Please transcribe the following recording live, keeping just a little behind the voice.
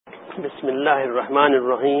بسم اللہ الرحمن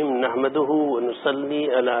الرحیم نحمده ونصلی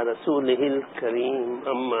علی رسوله الکریم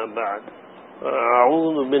اما بعد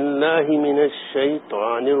اعوذ باللہ من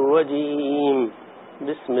الشیطان الرجیم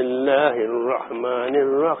بسم اللہ الرحمن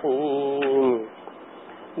الرحیم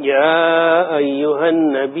یا ایها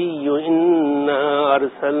النبی انا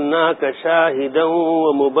ارسلناک شاہدا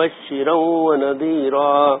ومبشرا ونذیرا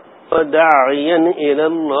وداعیا الی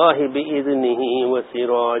اللہ بإذنہ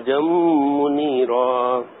وسراجا منیرا۔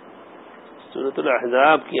 سورۃ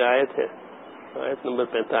الاحزاب کی آیت ہے، آیت نمبر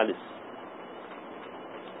 45۔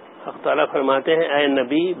 حق تعالیٰ فرماتے ہیں اے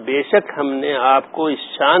نبی، بے شک ہم نے آپ کو اس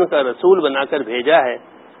شان کا رسول بنا کر بھیجا ہے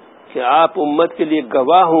کہ آپ امت کے لیے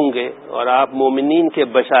گواہ ہوں گے، اور آپ مومنین کے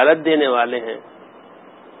بشارت دینے والے ہیں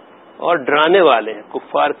اور ڈرانے والے ہیں،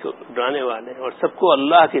 کفار کو ڈرانے والے ہیں، اور سب کو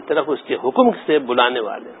اللہ کی طرف اس کے حکم سے بلانے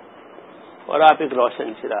والے ہیں، اور آپ ایک روشن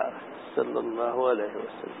چراغ صلی اللہ علیہ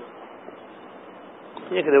وسلم۔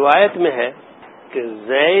 ایک روایت میں ہے کہ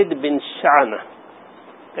زید بن شعنہ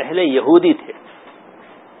پہلے یہودی تھے،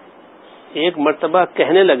 ایک مرتبہ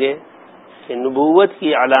کہنے لگے کہ نبوت کی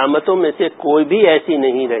علامتوں میں سے کوئی بھی ایسی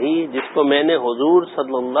نہیں رہی جس کو میں نے حضور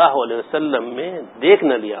صلی اللہ علیہ وسلم میں دیکھ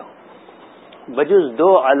نہ لیا ہو، بجز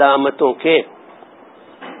دو علامتوں کے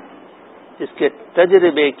جس کے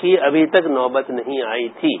تجربے کی ابھی تک نوبت نہیں آئی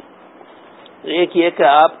تھی۔ ایک یہ کہ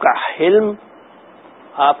آپ کا حلم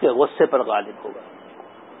آپ کے غصے پر غالب ہوگا،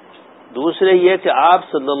 دوسرے یہ کہ آپ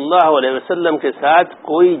صلی اللہ علیہ وسلم کے ساتھ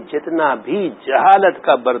کوئی جتنا بھی جہالت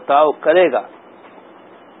کا برتاؤ کرے گا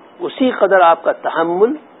اسی قدر آپ کا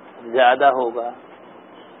تحمل زیادہ ہوگا۔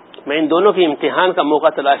 میں ان دونوں کی امتحان کا موقع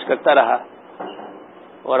تلاش کرتا رہا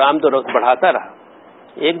اور آمد و رفت بڑھاتا رہا۔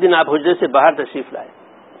 ایک دن آپ حجرے سے باہر تشریف لائے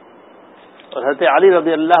اور حضرت علی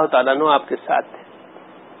رضی اللہ تعالیٰ عنہ آپ کے ساتھ تھے۔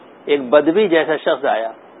 ایک بدوی جیسا شخص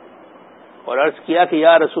آیا اور عرض کیا کہ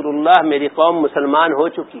یا رسول اللہ، میری قوم مسلمان ہو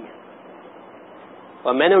چکی ہے،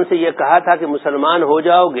 اور میں نے ان سے یہ کہا تھا کہ مسلمان ہو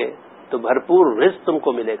جاؤ گے تو بھرپور رزق تم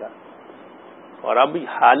کو ملے گا، اور اب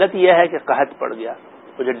حالت یہ ہے کہ قحط پڑ گیا،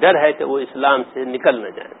 مجھے ڈر ہے کہ وہ اسلام سے نکل نہ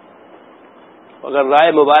جائیں، اگر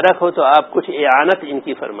رائے مبارک ہو تو آپ کچھ اعانت ان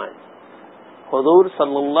کی فرمائیں۔ حضور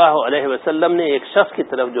صلی اللہ علیہ وسلم نے ایک شخص کی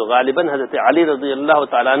طرف جو غالباً حضرت علی رضی اللہ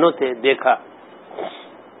تعالیٰ عنہ تھے دیکھا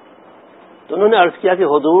تو انہوں نے عرض کیا کہ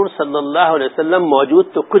حضور صلی اللہ علیہ وسلم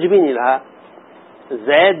موجود تو کچھ بھی نہیں رہا۔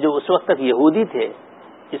 زید جو اس وقت تک یہودی تھے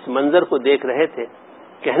اس منظر کو دیکھ رہے تھے،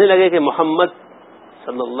 کہنے لگے کہ محمد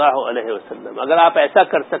صلی اللہ علیہ وسلم، اگر آپ ایسا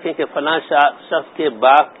کر سکیں کہ فلاں شخص کے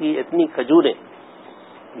باغ کی اتنی کھجوریں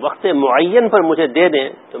وقت معین پر مجھے دے دیں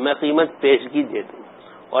تو میں قیمت پیشگی دے دوں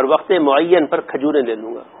اور وقت معین پر کھجوریں دے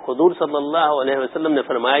دوں گا۔ حضور صلی اللہ علیہ وسلم نے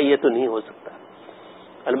فرمایا یہ تو نہیں ہو سکتا،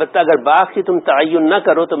 البتہ اگر باغ کی تم تعین نہ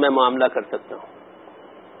کرو تو میں معاملہ کر سکتا ہوں۔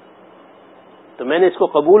 تو میں نے اس کو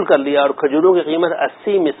قبول کر لیا اور کھجوروں کی قیمت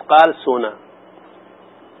 80 مثقال سونا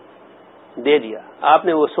دے دیا۔ آپ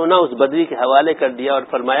نے وہ سونا اس بدوی کے حوالے کر دیا اور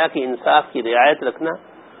فرمایا کہ انصاف کی رعایت رکھنا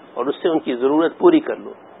اور اس سے ان کی ضرورت پوری کر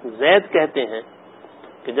لو۔ زید کہتے ہیں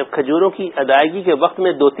کہ جب کھجوروں کی ادائیگی کے وقت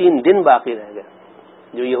میں 2-3 دن باقی رہ گئے،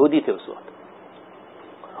 جو یہودی تھے اس وقت،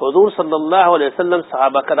 حضور صلی اللہ علیہ وسلم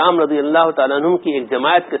صحابہ کرام رضی اللہ تعالیٰ عنہم کی ایک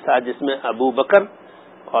جماعت کے ساتھ جس میں ابو بکر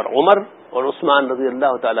اور عمر اور عثمان رضی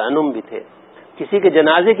اللہ تعالیٰ عنہم بھی تھے، کسی کے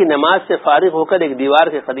جنازے کی نماز سے فارغ ہو کر ایک دیوار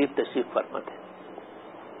کے قریب تشریف فرما تھے۔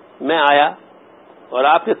 میں آیا اور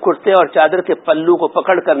آپ کے کرتے اور چادر کے پلو کو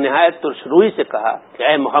پکڑ کر نہایت ترش روئی سے کہا کہ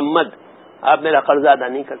اے محمد، آپ میرا قرض ادا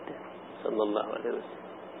نہیں کرتے صلی اللہ علیہ وسلم۔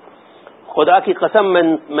 خدا کی قسم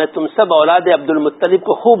میں تم سب اولاد عبد المطلب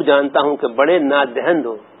کو خوب جانتا ہوں کہ بڑے نادہند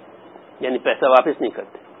ہو، یعنی پیسہ واپس نہیں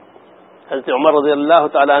کرتے۔ حضرت عمر رضی اللہ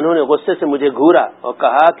تعالیٰ عنہ نے غصے سے مجھے گھورا اور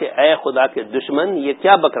کہا کہ اے خدا کے دشمن، یہ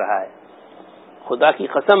کیا بک رہا ہے؟ خدا کی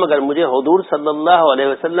قسم اگر مجھے حضور صلی اللہ علیہ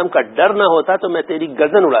وسلم کا ڈر نہ ہوتا تو میں تیری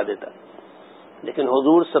گردن اڑا دیتا، لیکن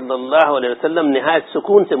حضور صلی اللہ علیہ وسلم نہایت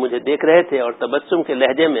سکون سے مجھے دیکھ رہے تھے اور تبسم کے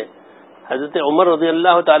لہجے میں حضرت عمر رضی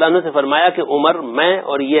اللہ تعالیٰ عنہ سے فرمایا کہ عمر، میں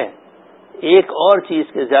اور یہ ایک اور چیز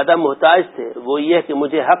کے زیادہ محتاج تھے، وہ یہ کہ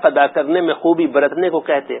مجھے حق ادا کرنے میں خوبی برتنے کو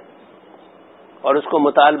کہتے اور اس کو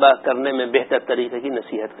مطالبہ کرنے میں بہتر طریقے کی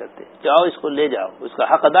نصیحت کرتے۔ جاؤ اس کو لے جاؤ، اس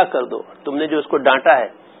کا حق ادا کر دو، تم نے جو اس کو ڈانٹا ہے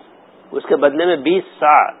اس کے بدلے میں 20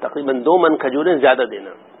 صاع تقریباً 2 من کھجوریں زیادہ دینا۔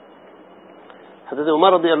 حضرت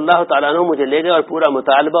عمر رضی اللہ تعالیٰ عنہ مجھے لے گئے اور پورا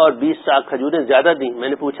مطالبہ اور 20 صاع کھجوریں زیادہ دیں۔ میں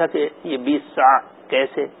نے پوچھا کہ یہ 20 صاع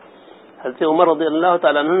کیسے؟ حضرت عمر رضی اللہ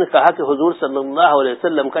تعالیٰ عنہ نے کہا کہ حضور صلی اللہ علیہ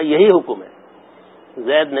وسلم کا یہی حکم ہے۔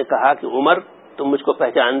 زید نے کہا کہ عمر، تم مجھ کو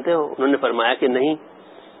پہچانتے ہو؟ انہوں نے فرمایا کہ نہیں۔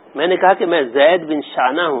 میں نے کہا کہ میں زید بن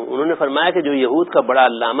شعنہ ہوں۔ انہوں نے فرمایا کہ جو یہود کا بڑا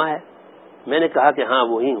علامہ ہے؟ میں نے کہا کہ ہاں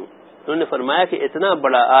وہی ہوں۔ انہوں نے فرمایا کہ اتنا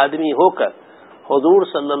بڑا آدمی ہو کر حضور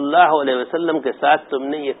صلی اللہ علیہ وسلم کے ساتھ تم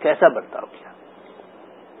نے یہ کیسا برتاؤ کیا؟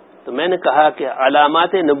 تو میں نے کہا کہ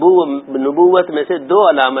علامات نبوت میں سے 2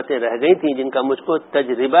 علامتیں رہ گئی تھیں جن کا مجھ کو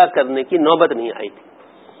تجربہ کرنے کی نوبت نہیں آئی تھی۔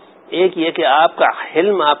 ایک یہ کہ آپ کا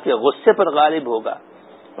حلم آپ کے غصے پر غالب ہوگا،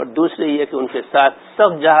 اور دوسری یہ کہ ان کے ساتھ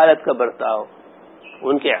سخت جہالت کا برتاؤ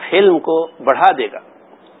ان کے حلم کو بڑھا دے گا۔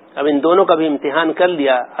 اب ان دونوں کا بھی امتحان کر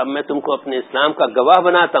لیا، اب میں تم کو اپنے اسلام کا گواہ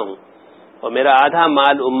بناتا ہوں، اور میرا آدھا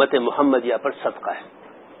مال امت محمدیہ پر صدقہ ہے۔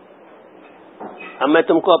 اب میں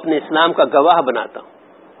تم کو اپنے اسلام کا گواہ بناتا ہوں،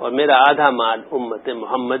 اور میرا آدھا مال امت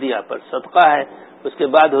محمدیہ پر صدقہ ہے۔ اس کے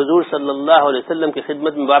بعد حضور صلی اللہ علیہ وسلم کی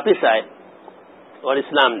خدمت میں واپس آئے اور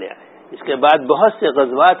اسلام لے آئے۔ اس کے بعد بہت سے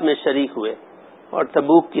غزوات میں شریک ہوئے اور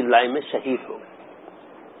تبوک کی لڑائی میں شہید ہو گئے۔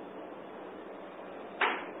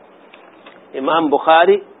 امام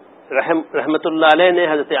بخاری رحمۃ اللہ علیہ نے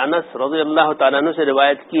حضرت انس رضی اللہ تعالیٰ عنہ سے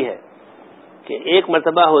روایت کی ہے کہ ایک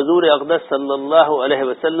مرتبہ حضور اقدس صلی اللہ علیہ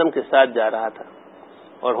وسلم کے ساتھ جا رہا تھا،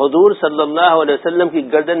 اور حضور صلی اللہ علیہ وسلم کی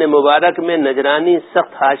گردن مبارک میں نجرانی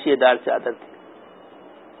سخت حاشیے دار چادر تھی۔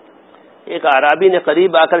 ایک اعرابی نے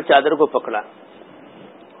قریب آ کر چادر کو پکڑا،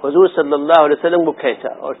 حضور صلی اللہ علیہ وسلم کو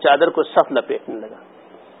کھینچا اور چادر کو سخت لپیٹنے لگا۔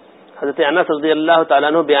 حضرت انس رضی اللہ تعالیٰ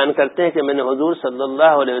عنہ بیان کرتے ہیں کہ میں نے حضور صلی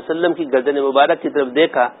اللہ علیہ وسلم کی گردن مبارک کی طرف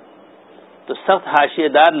دیکھا تو سخت حاشیے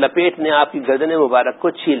دار لپیٹ نے آپ کی گردن مبارک کو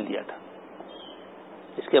چھیل دیا تھا۔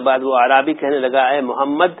 اس کے بعد وہ اعرابی کہنے لگا، اے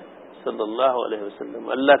محمد صلی اللہ علیہ وسلم،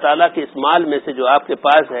 اللہ تعالیٰ کے اس مال میں سے جو آپ کے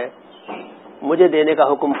پاس ہے مجھے دینے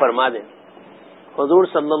کا حکم فرما دیں۔ حضور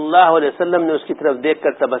صلی اللہ علیہ وسلم نے اس کی طرف دیکھ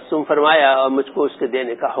کر تبسم فرمایا اور مجھ کو اس کے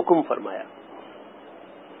دینے کا حکم فرمایا۔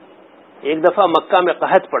 ایک دفعہ مکہ میں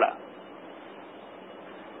قحط پڑا،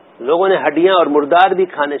 لوگوں نے ہڈیاں اور مردار بھی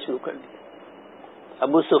کھانے شروع کر دیے۔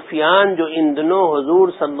 ابو سفیان جو ان دنوں حضور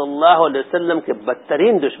صلی اللہ علیہ وسلم کے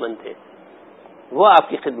بدترین دشمن تھے، وہ آپ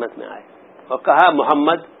کی خدمت میں آئے اور کہا،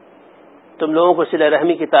 محمد تم لوگوں کو صلہ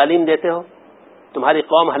رحمی کی تعلیم دیتے ہو، تمہاری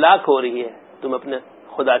قوم ہلاک ہو رہی ہے، تم اپنے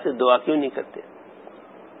خدا سے دعا کیوں نہیں کرتے؟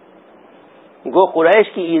 گو قریش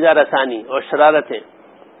کی ایذا رسانی اور شرارتیں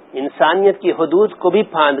انسانیت کی حدود کو بھی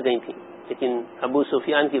پھاند گئی تھیں، لیکن ابو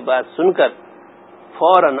سفیان کی بات سن کر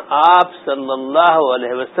فوراً آپ صلی اللہ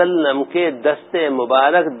علیہ وسلم کے دستے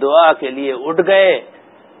مبارک دعا کے لیے اٹھ گئے۔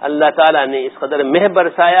 اللہ تعالیٰ نے اس قدر مہ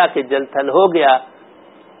برسایا کہ جل تھل ہو گیا۔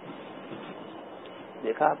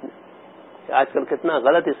 دیکھا آپ نے کہ آج کل کتنا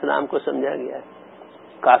غلط اسلام کو سمجھا گیا ہے۔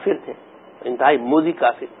 کافر تھے، انتہائی موذی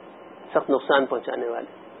کافر، سخت نقصان پہنچانے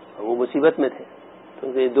والے، اور وہ مصیبت میں تھے تو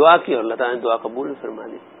ان کی دعا کی اور اللہ تعالیٰ نے دعا قبول فرما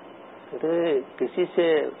دی۔ کہتے کسی سے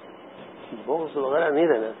بغض وغیرہ نہیں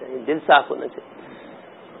رہنا چاہیے، دل صاف ہونا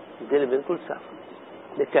چاہیے، دل بالکل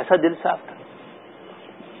صاف۔ یہ کیسا دل صاف تھا،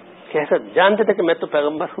 کیسا جانتے تھے کہ میں تو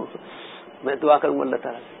پیغمبر ہوں، میں دعا کروں گا اللہ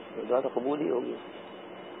تعالیٰ سے، دعا تو قبول ہی ہوگی۔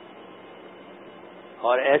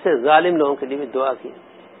 اور ایسے ظالم لوگوں کے لیے بھی دعا کی۔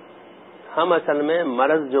 ہم اصل میں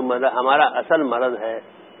مرض جو ہمارا اصل مرض ہے،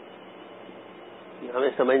 ہمیں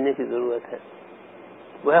سمجھنے کی ضرورت ہے،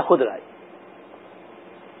 وہ ہے خود رائے۔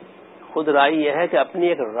 خود رائے یہ ہے کہ اپنی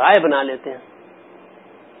ایک رائے بنا لیتے ہیں،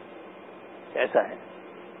 ایسا ہے،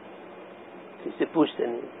 کسی سے پوچھتے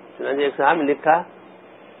نہیں۔ چنانچہ ایک صاحب نے لکھا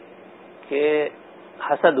کہ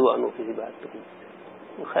حسد ہوا انہوں کسی بات پہ،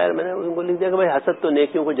 خیر میں نے ان کو لکھ دیا کہ بھائی حسد تو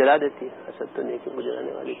نیکیوں کو جلا دیتی ہے، حسد تو نیکیوں کو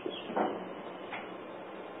جلانے والی چیز۔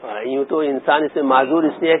 یوں تو انسان اس میں معذور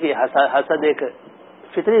اس لیے ہے کہ حسد ایک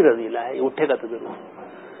فطری رذیلہ ہے، یہ اٹھے گا تو ضرور۔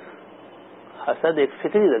 حسد ایک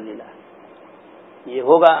فطری رذیلہ ہے، یہ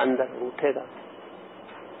ہوگا اندر، اٹھے گا،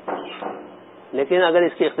 لیکن اگر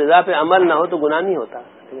اس کی اقتضاء پہ عمل نہ ہو تو گناہ نہیں ہوتا،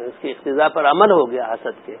 لیکن اس کی اقتضاء پر عمل ہو گیا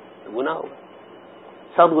حسد کے تو گناہ ہوگا،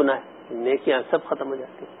 سخت گناہ ہے، نیکیاں سب ختم ہو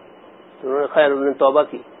جاتی ہیں۔ تو انہوں نے توبہ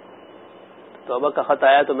کی، توبہ کا خط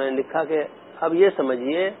آیا تو میں نے لکھا کہ اب یہ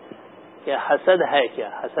سمجھیے کہ حسد ہے کیا،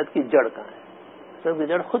 حسد کی جڑ کہاں ہے؟ حسد کی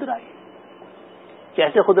جڑ خود رائی۔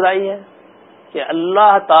 کیسے خود رائی ہے؟ کہ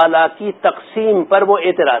اللہ تعالی کی تقسیم پر وہ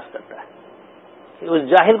اعتراض کرتا ہے کہ اس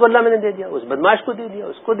جاہل کو اللہ میں نے دے دیا، اس بدماش کو دے دیا،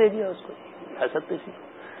 اس کو دے دیا، اس کو حسد پہ سی،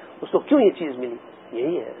 اس کو کیوں یہ چیز ملی؟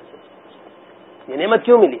 یہی ہے حسد، یہ نعمت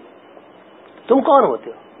کیوں ملی؟ تم کون ہوتے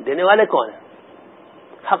ہو؟ دینے والے کون ہیں؟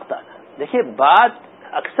 حق تعالی۔ دیکھیے بات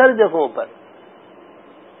اکثر جگہوں پر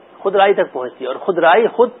خود رائی تک پہنچتی ہے، اور خود رائی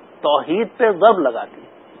خود توحید پہ ضرب لگاتی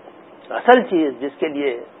ہے۔ اصل چیز جس کے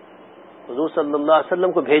لیے حضور صلی اللہ علیہ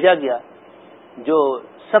وسلم کو بھیجا گیا، جو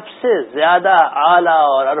سب سے زیادہ اعلیٰ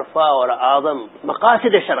اور عرفہ اور اعظم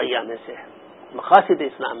مقاصد شرعیہ میں سے ہے، مقاصد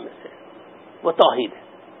اسلام میں سے ہے، وہ توحید ہے۔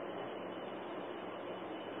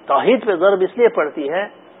 توحید پہ ضرب اس لیے پڑتی ہے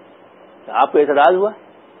کہ آپ کو اعتراض ہوا،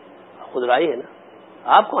 خود رائی ہے نا،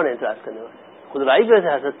 آپ کون اعتراض کرنے والے؟ خود رائی کی وجہ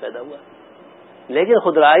سے حسد پیدا ہوا، لیکن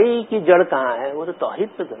خودرائی کی جڑ کہاں ہے؟ وہ تو توحید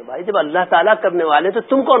پہ ہے بھائی. جب اللہ تعالیٰ کرنے والے تو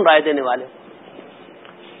تم کون رائے دینے والے؟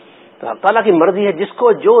 تو اللہ تعالیٰ کی مرضی ہے، جس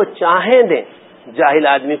کو جو چاہیں دیں. جاہل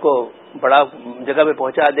آدمی کو بڑا جگہ پہ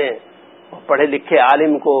پہنچا دیں، پڑھے لکھے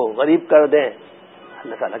عالم کو غریب کر دیں.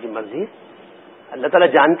 اللہ تعالیٰ کی مرضی ہے. اللہ تعالیٰ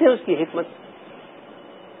جانتے ہیں اس کی حکمت.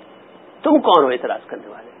 تم کون ہو اعتراض کرنے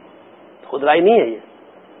والے؟ خودرائی نہیں ہے یہ.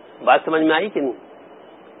 بات سمجھ میں آئی کہ نہیں؟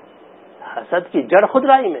 حسد کی جڑ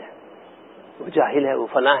خودرائی میں ہے. وہ جاہل ہے، وہ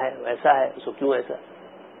فلاں ہے، ویسا ہے، اس کو کیوں ایسا؟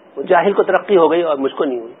 وہ جاہل کو ترقی ہو گئی اور مجھ کو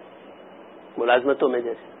نہیں ہوئی. ملازمتوں میں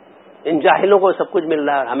جیسے ان جاہلوں کو سب کچھ مل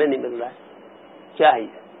رہا ہے اور ہمیں نہیں مل رہا ہے. کیا ہے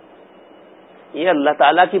یہ اللہ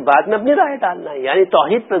تعالیٰ کی بات میں اپنی رائے ڈالنا ہے. یعنی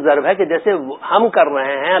توحید پہ ضرب ہے کہ جیسے ہم کر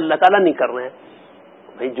رہے ہیں اللہ تعالیٰ نہیں کر رہے ہیں.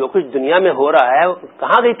 بھائی جو کچھ دنیا میں ہو رہا ہے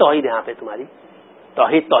کہاں گئی توحید؟ یہاں پہ تمہاری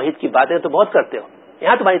توحید کی باتیں تو بہت کرتے ہو،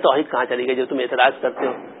 یہاں تمہاری توحید کہاں چلی گئی جو تم اعتراض کرتے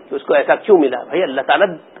ہو کہ اس کو ایسا کیوں ملا؟ بھائی اللہ تعالیٰ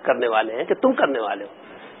کرنے والے ہیں کہ تم کرنے والے ہو.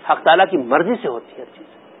 حق تعالیٰ کی مرضی سے ہوتی ہے ہر چیز.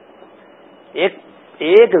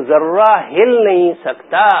 ایک ذرہ ہل نہیں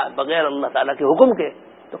سکتا بغیر اللہ تعالیٰ کے حکم کے.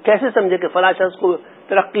 تو کیسے سمجھے کہ فلاں شخص کو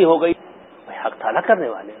ترقی ہو گئی؟ بھائی حق تعالیٰ کرنے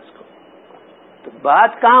والے ہیں اس کو. تو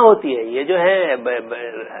بات کہاں ہوتی ہے؟ یہ جو ہے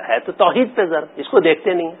تو توحید پہ ضرب، اس کو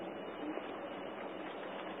دیکھتے نہیں.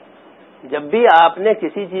 جب بھی آپ نے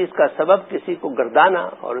کسی چیز کا سبب کسی کو گردانا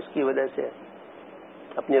اور اس کی وجہ سے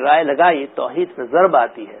اپنی رائے لگائی، توحید پہ ضرب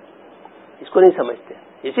آتی ہے. اس کو نہیں سمجھتے،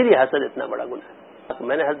 اسی لیے حسد اتنا بڑا گناہ ہے.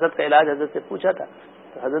 میں نے حضرت کا علاج حضرت سے پوچھا تھا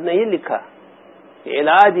تو حضرت نے یہ لکھا کہ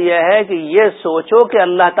علاج یہ ہے کہ یہ سوچو کہ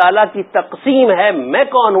اللہ تعالیٰ کی تقسیم ہے، میں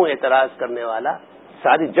کون ہوں اعتراض کرنے والا؟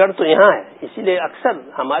 ساری جڑ تو یہاں ہے. اسی لیے اکثر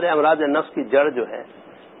ہمارے امراض نفس کی جڑ جو ہے،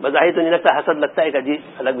 بظاہر تو نہیں لگتا حسد لگتا ہے ایک عجیب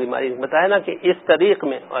الگ بیماری. بتایا نا کہ اس طریق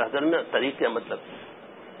میں، اور حضرت میں طریق کا مطلب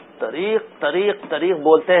طریق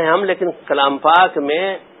بولتے ہیں ہم، لیکن کلام پاک میں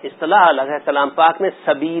اصطلاح الگ ہے. کلام پاک میں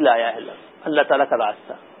سبیل آیا ہے لفظ، اللہ تعالیٰ کا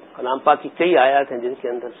راستہ. کلام پاک کی کئی آیات ہیں جن کے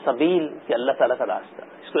اندر سبیل کہ اللہ تعالیٰ کا راستہ،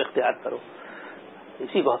 اس کو اختیار کرو.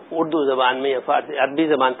 اسی کو اردو زبان میں یا فارسی عربی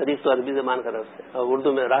زبان، طریق تو عربی زبان کا لفظ ہے اور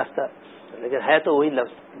اردو میں راستہ، لیکن ہے تو وہی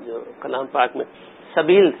لفظ جو کلام پاک میں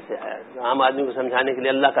سبیل سے ہے. عام آدمی کو سمجھانے کے لیے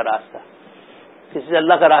اللہ کا راستہ. کسی سے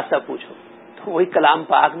اللہ کا راستہ پوچھو تو وہی کلام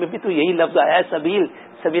پاک میں بھی تو یہی لفظ آیا ہے سبیل.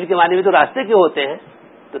 سبیل کے معنی بھی تو راستے کے ہوتے ہیں.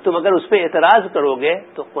 تو تم اگر اس پہ اعتراض کرو گے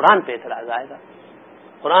تو قرآن پہ اعتراض آئے گا.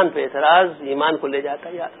 قرآن پہ اعتراض ایمان کو لے جاتا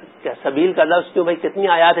ہے. یار کیا سبیل کا لفظ کیوں؟ بھائی کتنی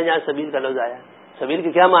آیات ہیں جہاں سبیل کا لفظ آیا ہے. سبیل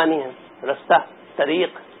کے کیا معنی ہے؟ رستہ،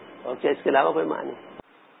 طریق، اور کیا اس کے علاوہ کوئی معنی؟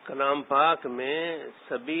 کلام پاک میں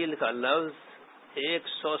سبیل کا لفظ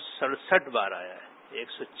 167 بار آیا ہے.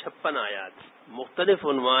 156 آیات مختلف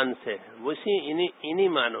عنوان سے، وہی انہی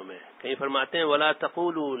معنوں میں. کہیں فرماتے ہیں وَلَا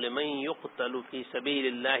تَقُولُوا لِمَن يُقْتَلُ فِي سَبِيلِ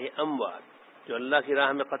اللَّهِ أَمْوَاتٌ، جو اللہ کی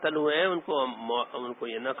راہ میں قتل ہوئے ہیں ان کو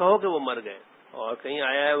یہ نہ کہو کہ وہ مر گئے. اور کہیں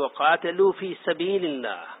آیا ہے وَقَاتِلُوا فِي سَبِيلِ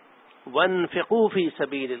اللَّهِ وَانفِقُوا فِي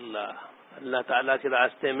سَبِيلِ اللَّهِ، اللہ تعالیٰ کے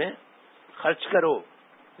راستے میں خرچ کرو.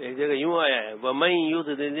 ایک جگہ یوں آیا ہے وَمَن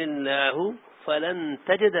يُضْلِلِ اللَّهُ فَلَن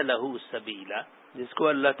تَجِدَ لَهُ سَبِيلًا، جس کو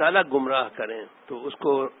اللہ تعالیٰ گمراہ کریں تو اس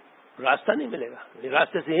کو راستہ نہیں ملے گا. یہ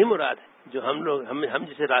راستے سے ہی مراد ہے جو ہم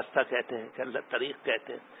جسے راستہ کہتے ہیں کہ اللہ طریق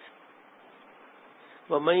کہتے ہیں.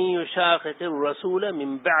 وَمَن يُشَاقِقِ الرَّسُولَ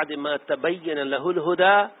مِن بَعْدِ مَا تَبَيَّنَ لَهُ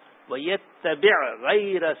الْهُدَىٰ وَيَتَّبِعْ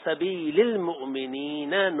غَيْرَ سَبِيلِ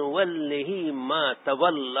الْمُؤْمِنِينَ نُوَلِّهِ مَا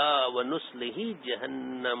تَوَلَّىٰ وَنُصْلِهِ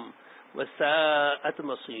جَهَنَّمَ وَسَاءَتْ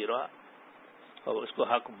مَصِيرًا. اور اس کو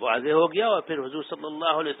حق واضح ہو گیا اور پھر حضور صلی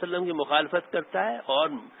اللہ علیہ وسلم کی مخالفت کرتا ہے اور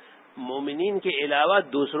مومنین کے علاوہ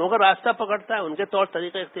دوسروں کا راستہ پکڑتا ہے، ان کے طور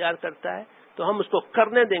طریقے اختیار کرتا ہے، تو ہم اس کو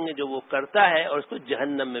کرنے دیں گے جو وہ کرتا ہے اور اس کو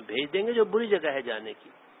جہنم میں بھیج دیں گے جو بری جگہ ہے جانے کی.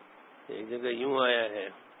 ایک جگہ یوں آیا ہے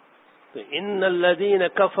تو ان الذین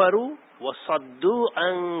کفروا وصدوا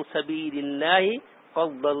عن سبیل اللہ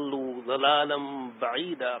قد ضلوا ضلالا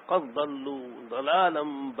بعیدا قد ضلوا ضلالا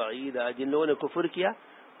بعیدا، جن لوگوں نے کفر کیا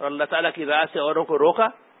اور اللہ تعالیٰ کی راہ سے اوروں کو روکا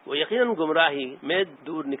وہ یقیناً گمراہی میں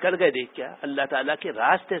دور نکل گئے. دیکھ کیا اللہ تعالیٰ کے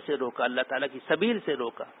راستے سے روکا، اللہ تعالیٰ کی سبیل سے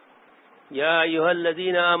روکا. یا ایھا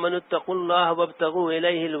الذین آمنوا اتقوا اللہ وابتغوا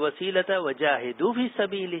الیہ الوسیلۃ وجاہدوا فی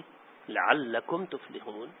سبیلہ لعلکم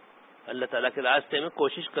تفلحون. اللہ تعالیٰ کے راستے میں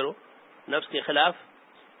کوشش کرو نفس کے خلاف.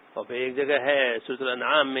 اور پھر ایک جگہ ہے سورۃ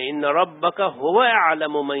الانعام میں ان ربک ھو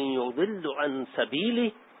اعلم من یضل عن سبیلہ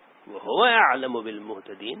وھو اعلم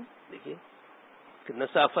بالمہتدین. دیکھیے کتنا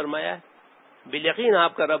صاف فرمایا ہے. بالیقین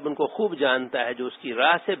آپ کا رب ان کو خوب جانتا ہے جو اس کی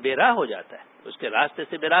راہ سے بے راہ ہو جاتا ہے، اس کے راستے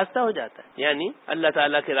سے بے راستہ ہو جاتا ہے، یعنی اللہ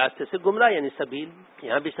تعالیٰ کے راستے سے گمراہ، یعنی سبیل.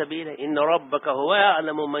 یہاں بھی سبیل ہے ان ربک ھو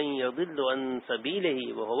اعلم من یضل عن سبیلہ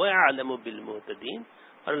وھو اعلم بالمہتدین.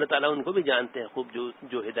 اور اللہ تعالیٰ ان کو بھی جانتے ہیں خوب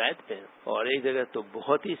جو ہدایت پہ ہیں. اور ایک جگہ تو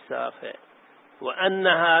بہت ہی صاف ہے وَأَنَّ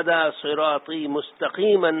هَذَا صِرَاطِي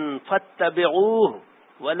مُسْتَقِيمًا فَاتَّبِعُوهُ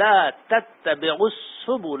وَلَا تَتَّبِعُوا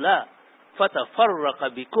السُّبُلَ فَتَفَرَّقَ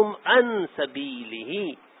بِكُمْ عَنْ سَبِيلِهِ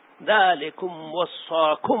ذَلِكُمْ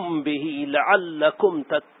وَصَّاكُمْ بِهِ لَعَلَّكُمْ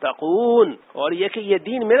تَتَّقُونَ. اور یہ کہ یہ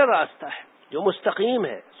دین میرا راستہ ہے جو مستقیم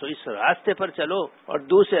ہے، سو اس راستے پر چلو اور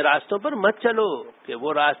دوسرے راستوں پر مت چلو کہ وہ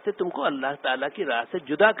راستے تم کو اللہ تعالیٰ کی راہ سے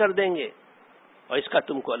جدا کر دیں گے، اور اس کا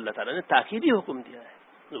تم کو اللہ تعالیٰ نے تاکیدی حکم دیا ہے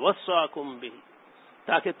وَصَّاكُمْ بِهِ،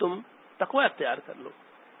 تاکہ تم تقوی اختیار کر لو.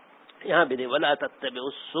 یہاں بھی نہیں وَلَا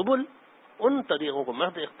تَتَّبِعُوا السُّبُلَ، ان طریقوں کو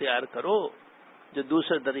مت اختیار کرو جو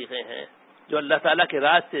دوسرے طریقے ہیں جو اللہ تعالیٰ کے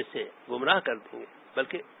راستے سے گمراہ کر دیں گے،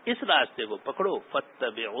 بلکہ اس راستے کو پکڑو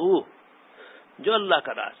فَاتَّبِعُوهُ جو اللہ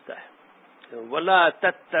کا راستہ ہے. وَلَا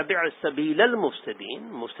تَتَّبِعْ سَبِيلَ الْمُفْسِدِينَ،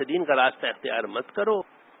 مفسدین کا راستہ اختیار مت کرو.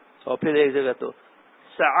 اور پھر ایک جگہ تو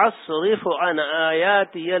سَأَصْرِفُ عَنْ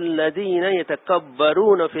آيَاتِيَ الَّذِينَ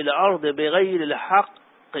يَتَكَبَّرُونَ فِي الْأَرْضِ بِغَيْرِ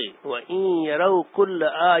الْحَقِّ وَإِنْ يَرَوْا كُلَّ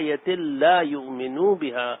آيَةٍ لَا يُؤْمِنُوا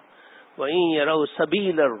بِهَا وَإِنْ يَرَوْا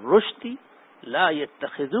سَبِيلَ الرُّشْدِ لَا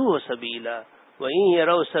يَتَّخِذُوهُ سَبِيلًا وَإِنْ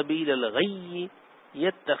يَرَوْا سَبِيلَ الْغَيِّ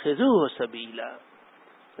يَتَّخِذُوهُ سَبِيلًا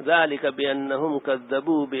ذَلِكَ بِأَنَّهُمْ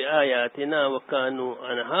كَذَّبُوا بِآيَاتِنَا وَكَانُوا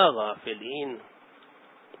عَنْهَا غَافِلِينَ.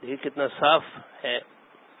 دیکھیے کتنا صاف ہے،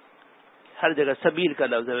 ہر جگہ سبیل کا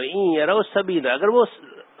لفظ ہے. إِن يَرَوْا سَبِيلًا، اگر وہ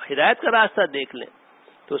ہدایت کا راستہ دیکھ لیں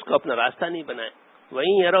تو اس کو اپنا راستہ نہیں بنائیں.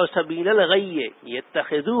 وَإِن يَرَوْا سَبِيلَ الْغَيِّ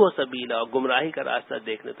يَتَّخِذُوهُ سَبِيلًا، اور گمراہی کا راستہ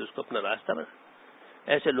دیکھ لیں تو اس کو اپنا راستہ بنائیں.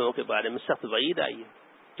 ایسے لوگوں کے بارے میں سخت وعید آئی ہے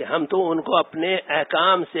کہ ہم تو ان کو اپنے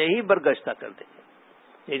احکام سے ہی برگشتہ کر دیں گے.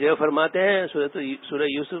 یہ جو فرماتے ہیں سورہ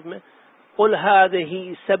یوسف میں قُلْ هَٰذِهِ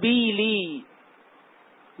سَبِيلِي،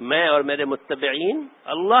 میں اور میرے متبعین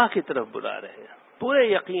اللہ کی طرف بلا رہے ہیں پورے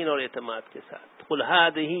یقین اور اعتماد کے ساتھ. قُلْ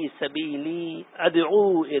هَٰذِهِ سَبِيلِي أَدْعُو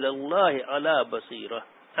إِلَى اللَّهِ عَلَىٰ بَصِيرَةٍ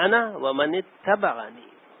أَنَا وَمَنِ اتَّبَعَنِي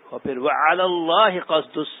وَفِرْ وَعَلَى اللَّهِ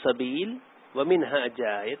قَصْدُ السَّبِيلِ وَمِنْهَا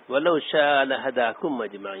جَائِرٌ وَلَوْ شَاءَ لَهَدَاكُمْ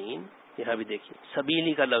أَجْمَعِينَ. یہاں بھی دیکھیے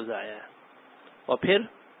سبیلی کا لفظ آیا ہے. اور پھر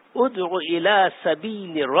ادع الى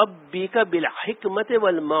سبیل ربک بالحکمت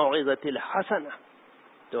والموعظۃ الحسنہ،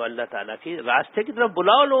 تو اللہ تعالیٰ کے راستے کی طرف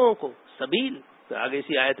بلاؤ لوگوں کو. سبیل تو آگے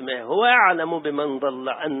اسی آیت میں هو اعلم بمن ضل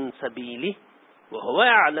عن سبیلہ وهو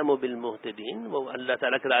اعلم بالمہتدین، وہ اللہ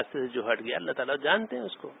تعالیٰ کے راستے سے جو ہٹ گیا اللہ تعالیٰ جانتے ہیں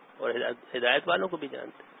اس کو، اور ہدایت والوں کو بھی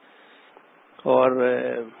جانتے ہیں. اور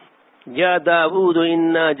یا داؤد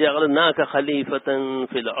انا جعلناک خلیفۃ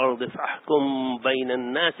فی الارض فاحکم بین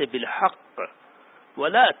الناس بالحق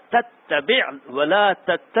ولا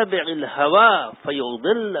تتبع الهوى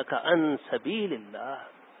فيضلك عن سبيل الله.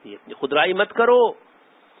 یہ اپنی خودرائی مت کرو،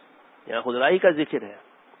 یہاں خودرائی کا ذکر ہے.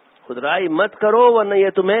 خودرائی مت کرو ورنہ یہ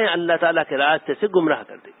تمہیں اللہ تعالیٰ کے راستے سے گمراہ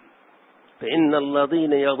کر دے گی. فإن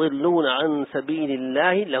الذين يضلون عن سبيل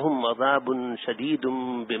الله لهم عذاب شديد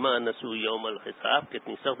بما نسوا يوم الحساب.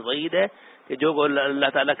 کتنی سخت وعید ہے کہ جو اللہ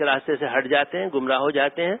تعالیٰ کے راستے سے ہٹ جاتے ہیں، گمراہ ہو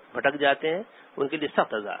جاتے ہیں، بھٹک جاتے ہیں، ان کے لیے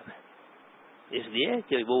سخت عذاب ہے. اس لیے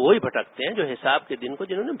کہ وہ وہی بھٹکتے ہیں جو حساب کے دن کو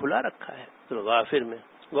جنہوں نے بھلا رکھا ہے. تو غافر میں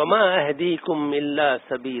وما اهديكم الا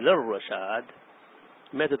سبيل الرشاد،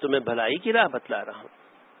 میں تو تمہیں بھلائی کی راہ بتلا رہا ہوں.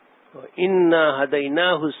 انا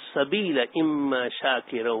هديناه السبيل اما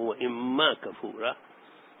شاكرا واما كفورا،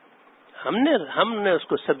 ہم نے اس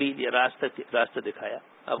کو سبیل یا راستہ دکھایا،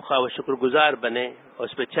 اب خواہ وہ شکر گزار بنے اور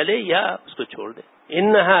اس پہ چلے یا اس کو چھوڑ دے.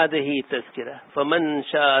 ان هذه تذکرہ فمن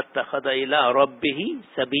شاء اتخذ الى ربه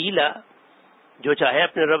سبیلا، جو چاہے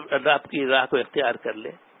اپنے رب کی راہ کو اختیار کر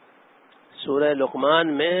لے. سورہ لقمان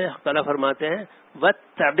میں تعالیٰ فرماتے ہیں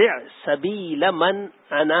وَاتَّبِعْ سَبِيلَ مَنْ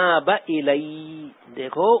أَنَابَ إِلَيَّ،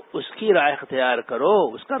 دیکھو اس کی راہ اختیار کرو،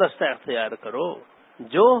 اس کا راستہ اختیار کرو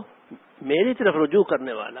جو میری طرف رجوع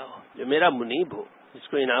کرنے والا ہو، جو میرا منیب ہو، جس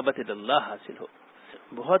کو انابت اللہ حاصل ہو.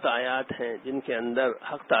 بہت آیات ہیں جن کے اندر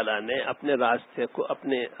حق تعالیٰ نے اپنے راستے کو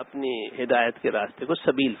اپنی ہدایت کے راستے کو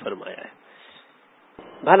سبیل فرمایا ہے.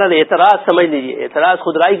 بہرحال اعتراض سمجھ لیجیے، اعتراض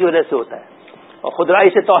خودرائی کی وجہ سے ہوتا ہے اور خودرائی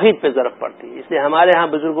سے توحید پہ ضرب پڑتی ہے. اس لیے ہمارے ہاں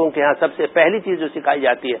بزرگوں کے ہاں سب سے پہلی چیز جو سکھائی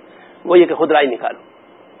جاتی ہے وہ یہ کہ خودرائی نکالو،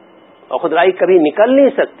 اور خودرائی کبھی نکل نہیں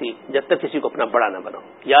سکتی جب تک کسی کو اپنا بڑا نہ بناؤ.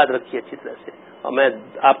 یاد رکھیے اچھی طرح سے، اور میں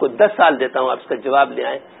آپ کو 10 سال دیتا ہوں، آپ اس کا جواب لے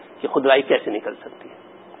آئیں کہ خودرائی کیسے نکل سکتی ہے.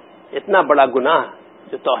 اتنا بڑا گناہ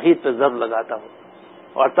جو توحید پہ ضرب لگاتا ہو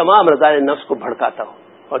اور تمام رضائع نفس کو بھڑکاتا ہو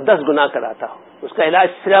اور 10 گناہ کراتا ہو، اس کا علاج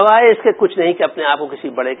سوائے اس کے کچھ نہیں کہ اپنے آپ کو کسی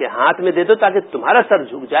بڑے کے ہاتھ میں دے دو تاکہ تمہارا سر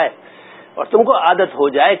جھک جائے اور تم کو عادت ہو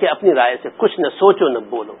جائے کہ اپنی رائے سے کچھ نہ سوچو نہ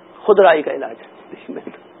بولو. خودرائی کا علاج ہے.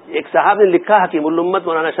 ایک صاحب نے لکھا حکیم الامت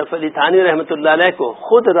مولانا شرف علی تھانوی رحمۃ اللہ علیہ کو،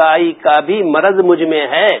 خود رائی کا بھی مرض مجھ میں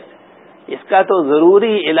ہے، اس کا تو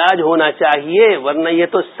ضروری علاج ہونا چاہیے ورنہ یہ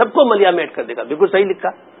تو سب کو ملیا میٹ کر دے گا. بالکل صحیح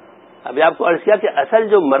لکھا. ابھی آپ کو عرض کیا کہ اصل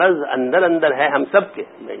جو مرض اندر اندر ہے ہم سب کے،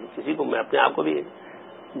 کسی کو، میں اپنے آپ کو بھی،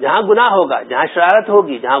 جہاں گناہ ہوگا، جہاں شرارت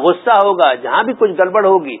ہوگی، جہاں غصہ ہوگا، جہاں بھی کچھ گڑبڑ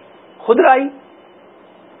ہوگی، خود رائی،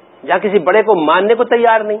 جہاں کسی بڑے کو ماننے کو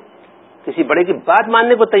تیار نہیں، کسی بڑے کی بات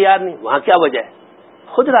ماننے کو تیار نہیں، وہاں کیا وجہ ہے؟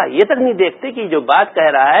 خود رائی. یہ تک نہیں دیکھتے کہ جو بات کہہ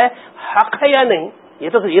رہا ہے حق ہے یا نہیں. یہ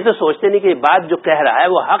تو سوچتے نہیں کہ بات جو کہہ رہا ہے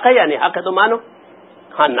وہ حق ہے یا نہیں. حق ہے تو مانو،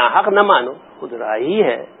 ہاں نا حق نہ مانو. خود رائی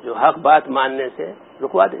ہے جو حق بات ماننے سے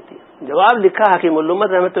رکوا دیتی ہے. جواب لکھا حکیم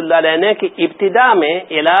الامت رحمۃ اللہ علیہ نے کہ ابتدا میں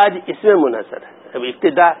علاج اس میں منحصر ہے. اب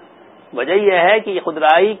ابتدا وجہ یہ ہے کہ یہ خود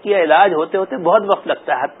رائی کی علاج ہوتے ہوتے بہت وقت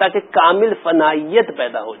لگتا ہے، حتیٰ کہ کامل فنائیت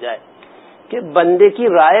پیدا ہو جائے کہ بندے کی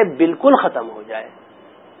رائے بالکل ختم ہو جائے،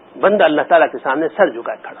 بندہ اللہ تعالیٰ کے سامنے سر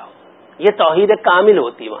جھکائے کھڑا ہو. یہ توحید کامل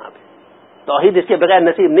ہوتی ہے. وہاں پہ توحید اس کے بغیر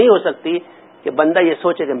نصیب نہیں ہو سکتی کہ بندہ یہ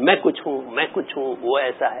سوچے کہ میں کچھ ہوں وہ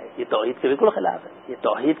ایسا ہے. یہ توحید کے بالکل خلاف ہے. یہ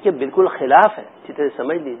توحید کے بالکل خلاف ہے. اچھی طرح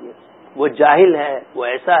سمجھ لیجئے. وہ جاہل ہے، وہ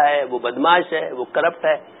ایسا ہے، وہ بدماش ہے، وہ کرپٹ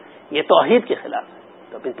ہے. یہ توحید کے خلاف ہے.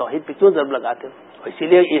 تو اپنی توحید پہ کیوں ضرب لگاتے ہو؟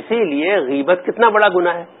 اسی لیے غیبت کتنا بڑا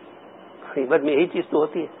گناہ ہے. غیبت میں یہی چیز تو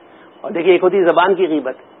ہوتی ہے. اور دیکھیے ایک ہوتی ہے زبان کی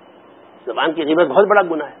غیبت. زبان کی غیبت بہت بڑا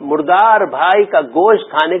گناہ ہے. مردار بھائی کا گوشت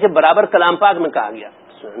کھانے کے برابر کلام پاک میں کہا گیا.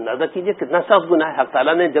 نظر کیجئے کتنا سخت گناہ ہے. حق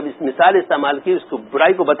تعالیٰ نے جب اس مثال استعمال کی اس کو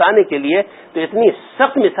برائی کو بتانے کے لیے تو اتنی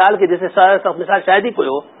سخت مثال کے جیسے سخت مثال شاید ہی کوئی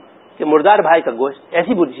ہو کہ مردار بھائی کا گوشت.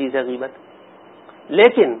 ایسی بری چیز ہے غیبت.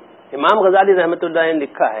 لیکن امام غزالی رحمۃ اللہ نے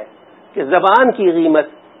لکھا ہے کہ زبان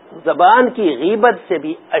کی غیبت سے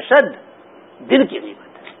بھی اشد دل کی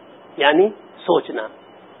غیبت ہے. یعنی سوچنا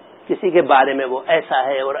کسی کے بارے میں وہ ایسا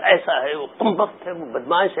ہے اور ایسا ہے، وہ کمبخت ہے، وہ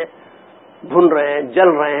بدماش ہے، بھن رہے ہیں، جل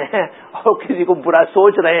رہے ہیں اور کسی کو برا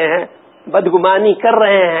سوچ رہے ہیں، بدگمانی کر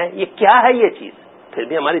رہے ہیں. یہ کیا ہے یہ چیز؟ پھر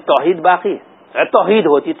بھی ہماری توحید باقی ہے. اگر توحید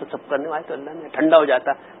ہوتی تو سب کرنے والے تو اللہ میں ٹھنڈا ہو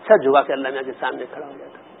جاتا، سر جھکا کے اللہ میں کے سامنے کھڑا ہو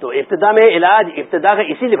جاتا. تو ابتدا میں علاج، ابتدا کا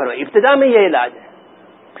اسی لیے فرمایا ابتدا میں یہ علاج ہے.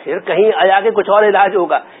 پھر کہیں آیا کے کچھ اور علاج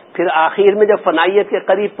ہوگا. پھر آخر میں جب فنائیت کے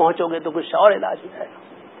قریب پہنچو گے تو کچھ اور علاج ہو جائے گا.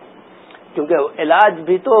 کیونکہ علاج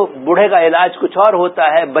بھی تو بوڑھے کا علاج کچھ اور ہوتا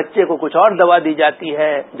ہے، بچے کو کچھ اور دوا دی جاتی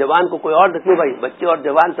ہے، جوان کو کوئی اور. دیکھیے بھائی، بچے اور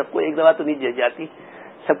جوان سب کو ایک دوا تو نہیں دی جاتی،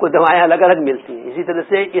 سب کو دوائیں الگ الگ ملتی ہیں. اسی طرح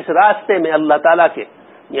سے اس راستے میں اللہ تعالیٰ کے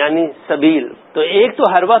یعنی سبیل تو ایک تو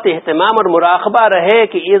ہر وقت اہتمام اور مراقبہ رہے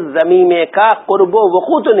کہ اس زمینہ کا قرب و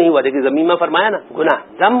وقوع تو نہیں ہوا. دیکھیے زمینہ فرمایا نا، گناہ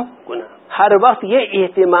دم گناہ. ہر وقت یہ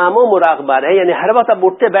اہتمام و مراقبہ رہے، یعنی ہر وقت اب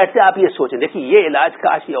اٹھتے بیٹھتے آپ یہ سوچیں. دیکھیے یہ علاج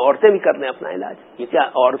کاش یہ عورتیں بھی کر رہے ہیں اپنا علاج. یہ کیا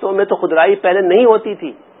عورتوں میں تو خودرائی پہلے نہیں ہوتی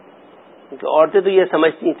تھی، کیونکہ عورتیں تو یہ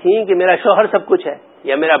سمجھتی تھیں کہ میرا شوہر سب کچھ ہے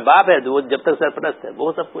یا میرا باپ ہے وہ جب تک سرپرست ہے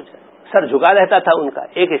وہ سب کچھ ہے. سر جھکا رہتا تھا ان کا،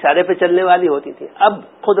 ایک اشارے پہ چلنے والی ہوتی تھی. اب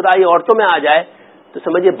خودرائی عورتوں میں آ جائے تو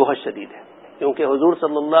سمجھیے بہت شدید ہے. کیونکہ حضور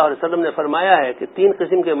صلی اللہ علیہ وسلم نے فرمایا ہے کہ 3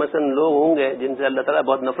 قسم کے مثلا لوگ ہوں گے جن سے اللہ تعالیٰ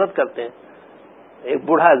بہت نفرت کرتے ہیں. ایک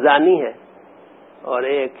بوڑھا زانی ہے، اور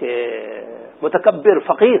ایک متکبر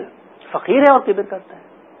فقیر ہے اور کبر کرتا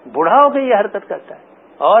ہے، بوڑھا ہو کے یہ حرکت کرتا ہے،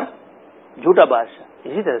 اور جھوٹا بادشاہ.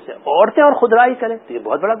 اسی طرح سے عورتیں اور خودرائی کریں تو یہ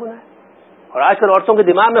بہت بڑا گناہ ہے. اور آج کل عورتوں کے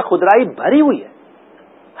دماغ میں خودرائی بھری ہوئی ہے.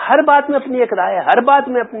 ہر بات میں اپنی ایک رائے، ہر بات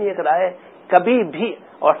میں اپنی ایک رائے. کبھی بھی،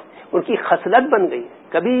 اور ان کی خصلت بن گئی ہے.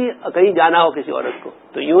 کبھی کہیں جانا ہو کسی عورت کو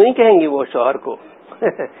تو یوں ہی کہیں گی وہ شوہر کو.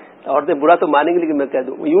 عورتیں برا تو مانیں گی لیکن میں کہہ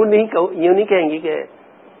دوں یوں نہیں کہیں گی کہ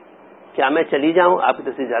کیا میں چلی جاؤں، آپ کی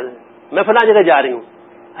طرف سے اجازت، میں فلاں جگہ جا رہی ہوں.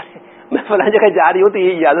 میں فلاں جگہ جا رہی ہوں تو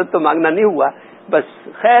یہ اجازت تو مانگنا نہیں ہوا، بس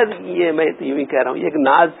خیر یہ میں تو یوں ہی کہہ رہا ہوں. یہ ایک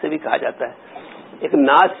ناز سے بھی کہا جاتا ہے، ایک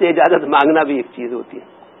ناز سے اجازت مانگنا بھی ایک چیز ہوتی ہے.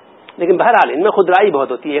 لیکن بہرحال ان میں خودرائی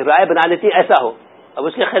بہت ہوتی ہے. ایک رائے بنا لیتی ہے ایسا ہو، اب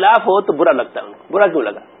اس کے خلاف ہو تو برا لگتا ہے ان کو. برا کیوں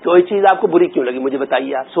لگا؟ کوئی چیز آپ کو بری کیوں لگی مجھے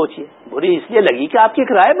بتائیے. آپ سوچئے. بری اس لیے لگی کہ آپ کی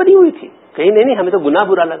ایک رائے بنی ہوئی تھی. کہیں نہیں ہمیں تو گناہ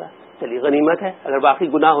برا لگا. چلیے غنیمت ہے اگر واقعی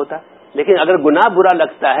گناہ ہوتا. لیکن اگر گناہ برا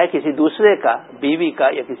لگتا ہے کسی دوسرے کا، بیوی کا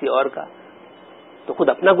یا کسی اور کا، تو خود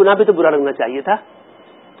اپنا گناہ بھی تو برا لگنا چاہیے تھا.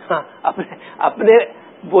 ہاں، اپنے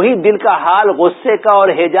وہی دل کا حال غصے کا اور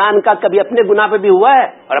ہیجان کا کبھی اپنے گناہ پہ بھی ہوا ہے.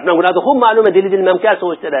 اور اپنا گناہ تو خوب معلوم ہے. دل میں ہم کیا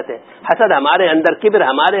سوچتے رہتے ہیں. حسد ہمارے اندر، کبر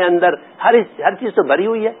ہمارے اندر، ہر چیز تو بھری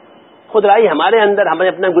ہوئی ہے. خودرائی ہمارے اندر، ہمیں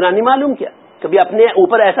اپنا گناہ نہیں معلوم کیا. کبھی اپنے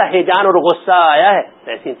اوپر ایسا ہیجان اور غصہ آیا ہے؟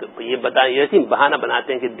 ایسی تو یہ ایسی بہانہ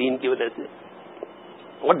بناتے ہیں کہ دین کی وجہ سے.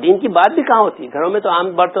 اور دین کی بات بھی کہاں ہوتی ہے؟ گھروں میں تو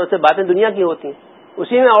عام طور سے باتیں دنیا کی ہوتی ہیں.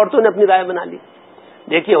 اسی میں عورتوں نے اپنی رائے بنا لی.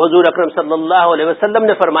 دیکھیے حضور اکرم صلی اللہ علیہ وسلم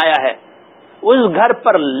نے فرمایا ہے اس گھر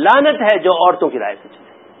پر لعنت ہے جو عورتوں کی رائے سے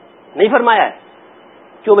چلے. نہیں فرمایا ہے؟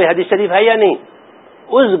 کیوں بھائی حدیث شریف ہے یا نہیں؟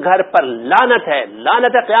 اس گھر پر لعنت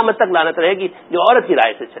ہے قیامت تک لعنت رہے گی جو عورت کی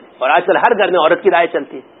رائے سے چلے. اور آج کل ہر گھر میں عورت کی رائے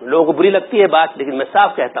چلتی ہے. لوگوں کو بری لگتی ہے بات، لیکن میں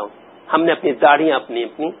صاف کہتا ہوں ہم نے اپنی داڑیاں اپنی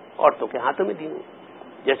عورتوں کے ہاتھوں میں دی ہوئی،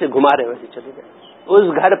 جیسے گھما رہے ویسے چلے گئے.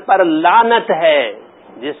 اس گھر پر لعنت ہے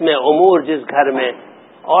جس میں امور جس گھر میں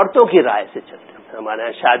عورتوں کی رائے سے چلتے ہیں. ہمارے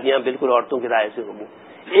یہاں شادیاں بالکل عورتوں کی رائے سے ہوگی.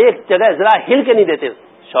 ایک جگہ ذرا ہل کے نہیں دیتے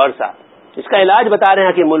شوہر صاحب. اس کا علاج بتا رہے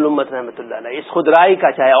ہیں کہ مول امت رحمۃ اللہ علیہ. اس خودرائی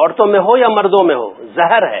کا چاہے عورتوں میں ہو یا مردوں میں ہو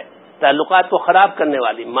زہر ہے, تعلقات کو خراب کرنے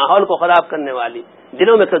والی, ماحول کو خراب کرنے والی,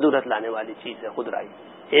 دلوں میں کدورت لانے والی چیز ہے خودرائی.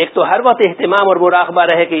 ایک تو ہر وقت اہتمام اور مراقبہ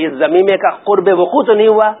رہے کہ اس ضمیمے کا قرب وقوع تو نہیں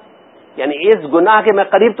ہوا, یعنی اس گناہ کے میں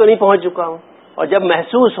قریب تو نہیں پہنچ چکا ہوں, اور جب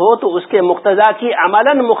محسوس ہو تو اس کے مقتضا کی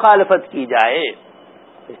عملاً مخالفت کی جائے.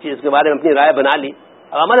 اس چیز کے بارے میں اپنی رائے بنا لی,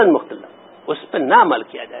 عملاً مختلف اس پہ نہ عمل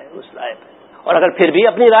کیا جائے اس رائے پہ. اور اگر پھر بھی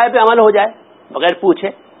اپنی رائے پہ عمل ہو جائے بغیر پوچھے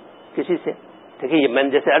کسی سے, دیکھیے یہ میں نے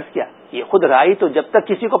جیسے عرض کیا, یہ خود رائے تو جب تک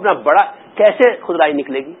کسی کو اپنا بڑا کیسے خود رائے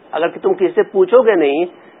نکلے گی؟ اگر تم کسی سے پوچھو گے نہیں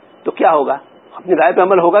تو کیا ہوگا؟ اپنی رائے پہ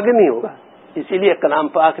عمل ہوگا کہ نہیں ہوگا؟ اسی لیے کلام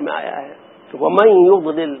پاک میں آیا ہے وَمَن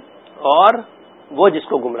يُضْلِلْ, اور وہ جس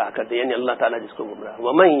کو گمراہ کر دے, یعنی اللہ تعالیٰ جس کو گمراہ,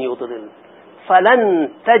 وَمَن يُضْلِلْ فَلَن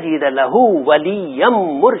تَجِدَ لَهُ وَلِيًّا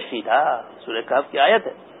مُرْشِدًا. سورہ کہف کی آیت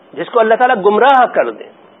ہے. جس کو اللہ تعالیٰ گمراہ کر دے,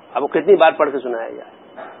 اب وہ کتنی بار پڑھ کے سنایا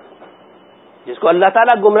جائے, جس کو اللہ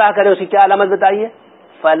تعالیٰ گمراہ کرے اس کی کیا علامت بتائیے؟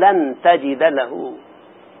 فَلَن تَجِدَ لَهُ,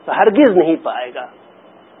 تو ہرگز نہیں پائے گا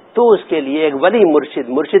تو اس کے لیے ایک ولی مرشد.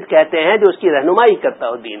 مرشد کہتے ہیں جو اس کی رہنمائی کرتا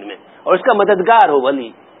ہو دین میں اور اس کا مددگار ہو.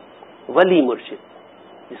 ولی مرشد,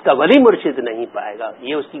 جس کا ولی مرشد نہیں پائے گا,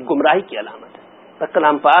 یہ اس کی گمراہی کی علامت ہے. پر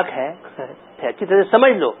کلام پاک ہے, اچھی طرح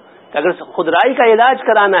سمجھ لو کہ اگر خودرائی کا علاج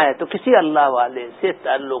کرانا ہے تو کسی اللہ والے سے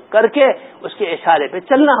تعلق کر کے اس کے اشارے پہ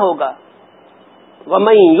چلنا ہوگا.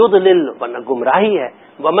 وَمَن يُضْلِلْ, ورنہ گمراہی ہے.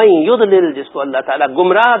 وَمَن يُضْلِلْ, جس کو اللہ تعالیٰ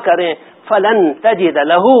گمراہ کریں, فَلَن تَجِدَ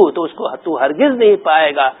لَهُ, تو اس کو تو ہرگز نہیں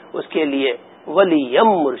پائے گا اس کے لیے وَلِيًّا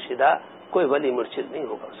مُرْشِدًا, کوئی ولی مرشد نہیں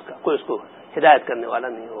ہوگا اس کا, کوئی اس کو ہدایت کرنے والا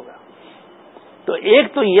نہیں ہوگا. تو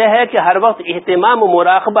ایک تو یہ ہے کہ ہر وقت اہتمام و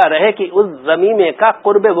مراقبہ رہے کہ اس ضمیمے کا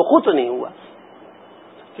قرب وقوع تو نہیں ہوا,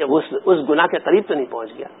 کہ اس گناہ کے قریب تو نہیں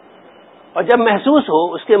پہنچ گیا, اور جب محسوس ہو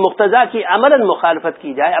اس کے مقتضا کی عملاً مخالفت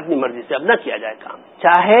کی جائے, اپنی مرضی سے اب نہ کیا جائے کام,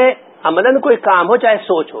 چاہے عملاً کوئی کام ہو چاہے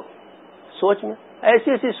سوچ ہو. سوچ میں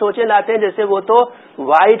ایسی ایسی سوچیں لاتے ہیں جیسے وہ تو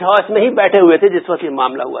وائٹ ہاؤس میں ہی بیٹھے ہوئے تھے جس وقت یہ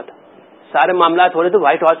معاملہ ہوا تھا. سارے معاملات ہو رہے تھے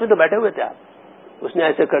وائٹ ہاؤس میں تو بیٹھے ہوئے تھے آپ, اس نے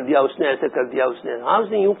ایسے کر دیا, اس نے ایسے کر دیا,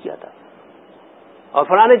 اس نے یوں کیا تھا, اور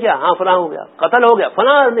فلاں نے کیا, فلاں ہو گیا, قتل ہو گیا,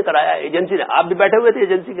 فلاں نے کرایا ایجنسی نے, آپ بھی بیٹھے ہوئے تھے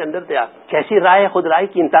ایجنسی کے اندر تھے آپ. کیسی رائے خود رائے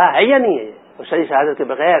کی انتہا ہے یا نہیں ہے؟ اور شرعی شہادت کے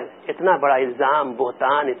بغیر اتنا بڑا الزام,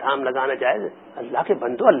 بہتان, اتہام لگانا جائز ہے؟ اللہ کے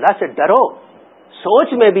بندو, اللہ سے ڈرو.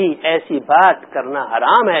 سوچ میں بھی ایسی بات کرنا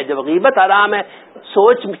حرام ہے جب غیبت حرام ہے.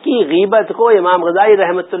 سوچ کی غیبت کو امام غزالی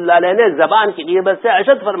رحمۃ اللہ علیہ نے زبان کی غیبت سے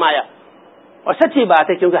اشد فرمایا, اور سچی بات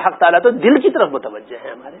ہے کیونکہ حق تعالیٰ تو دل کی طرف متوجہ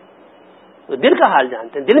ہے ہمارے, تو دل کا حال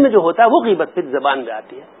جانتے ہیں. دل میں جو ہوتا ہے وہ غیبت پھر زبان میں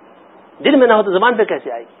آتی ہے, دل میں نہ ہو تو زبان پہ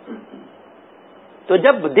کیسے آئے گی؟ تو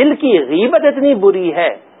جب دل کی غیبت اتنی بری ہے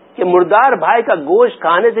کہ مردار بھائی کا گوشت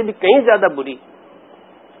کھانے سے بھی کہیں زیادہ بری,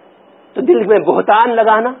 تو دل میں بہتان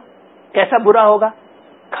لگانا کیسا برا ہوگا؟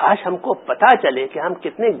 کاش ہم کو پتا چلے کہ ہم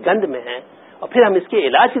کتنے گند میں ہیں, اور پھر ہم اس کے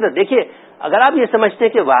علاج کی طرف دیکھیے. اگر آپ یہ سمجھتے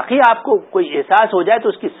ہیں کہ واقعی آپ کو کوئی احساس ہو جائے تو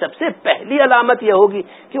اس کی سب سے پہلی علامت یہ ہوگی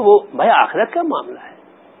کہ وہ بھائی آخرت کا معاملہ ہے,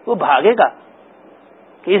 وہ بھاگے گا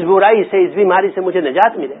کہ اس برائی سے, اس بیماری سے مجھے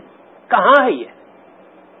نجات ملے. کہاں ہے یہ؟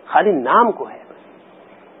 خالی نام کو ہے,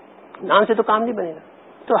 بس نام سے تو کام نہیں بنے گا.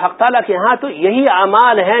 تو حق تعالیٰ کے ہاں تو یہی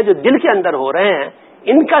اعمال ہیں جو دل کے اندر ہو رہے ہیں,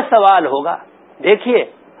 ان کا سوال ہوگا. دیکھیے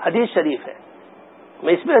حدیث شریف ہے,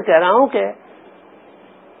 میں اس میں کہہ رہا ہوں کہ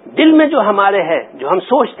دل میں جو ہمارے ہے, جو ہم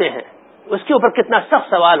سوچتے ہیں, اس کے اوپر کتنا سخت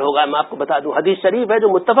سوال ہوگا. میں آپ کو بتا دوں, حدیث شریف ہے جو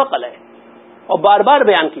متفق علیہ اور بار بار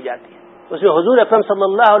بیان کی جاتی ہے. اس میں حضور اکرم صلی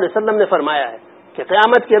اللہ علیہ وسلم نے فرمایا ہے کہ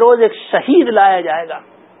قیامت کے روز ایک شہید لایا جائے گا.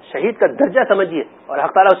 شہید کا درجہ سمجھیے, اور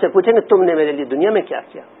حق تعالیٰ اس سے پوچھیں گے تم نے میرے لیے دنیا میں کیا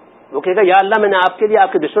کیا؟ وہ کہے گا یا اللہ میں نے آپ کے لیے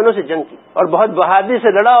آپ کے دشمنوں سے جنگ کی اور بہت بہادری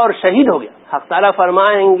سے لڑا اور شہید ہو گیا. حق تعالیٰ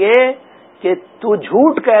فرمائیں گے کہ تو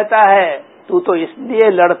جھوٹ کہتا ہے, تو اس لیے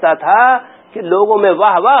لڑتا تھا کہ لوگوں میں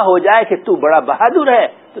واہ واہ ہو جائے کہ تو بڑا بہادر ہے,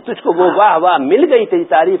 تو تجھ کو وہ واہ واہ مل گئی, تیری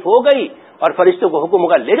تعریف ہو گئی, اور فرشتوں کو حکم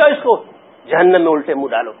ہوگا لے جاؤ اس کو جہنم میں الٹے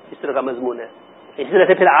منہ ڈالو. اس طرح کا مضمون ہے. اسی طرح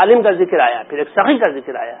سے پھر عالم کا ذکر آیا, پھر ایک سخی کا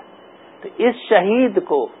ذکر آیا. تو اس شہید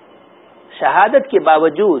کو شہادت کے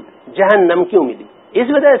باوجود جہنم کیوں ملی؟ اس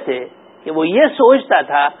وجہ سے کہ وہ یہ سوچتا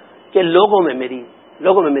تھا کہ لوگوں میں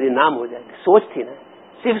میری نام ہو جائے. سوچ تھی نا,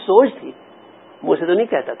 صرف سوچ تھی, منہ سے تو نہیں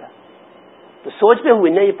کہتا تھا. تو سوچ پہ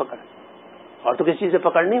ہوئی نا یہ پکڑ, اور تو کسی چیز سے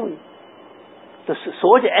پکڑ نہیں ہوئی. تو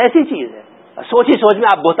سوچ ایسی چیز ہے, سوچ ہی سوچ میں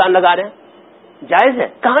آپ بہتان لگا رہے ہیں, جائز ہے؟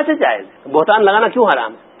 کہاں سے جائز ہے؟ بہتان لگانا کیوں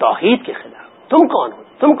حرام ہے؟ توحید کے خلاف. تم کون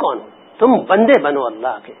ہو؟ تم بندے بنو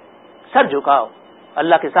اللہ کے, سر جھکاؤ,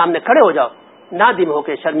 اللہ کے سامنے کھڑے ہو جاؤ, نادم ہو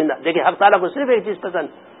کے شرمندہ. دیکھیں حق تعالیٰ کو صرف ایک چیز پسند,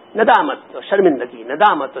 ندامت اور شرمندگی,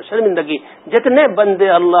 ندامت اور شرمندگی. جتنے بندے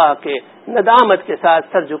اللہ کے ندامت کے ساتھ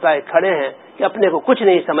سر جھکائے کھڑے ہیں کہ اپنے کو کچھ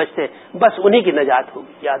نہیں سمجھتے, بس انہی کی نجات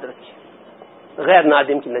ہوگی. یاد رکھیے, غیر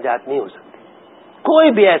نادم کی نجات نہیں ہو سکتی.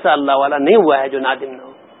 کوئی بھی ایسا اللہ والا نہیں ہوا ہے جو نادم نہ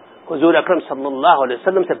ہو. حضور اکرم صلی اللہ علیہ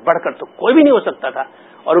وسلم سے بڑھ کر تو کوئی بھی نہیں ہو سکتا تھا,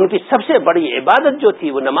 اور ان کی سب سے بڑی عبادت جو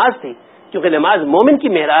تھی وہ نماز تھی, کیونکہ نماز مومن کی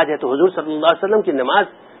معراج ہے. تو حضور صلی اللہ علیہ وسلم کی نماز,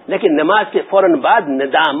 لیکن نماز کے فوراً بعد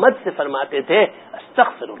ندامت سے فرماتے تھے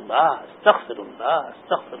استغفر اللہ استغفر اللہ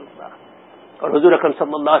استغفر اللہ. اور حضور اکرم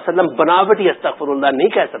صلی اللہ علیہ وسلم بناوٹی استغفر اللہ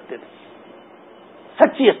نہیں کہہ سکتے تھے,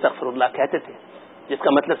 سچی استغفر اللہ کہتے تھے, جس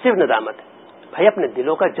کا مطلب صرف ندامت ہے. بھائی اپنے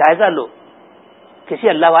دلوں کا جائزہ لو, کسی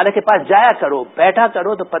اللہ والے کے پاس جایا کرو, بیٹھا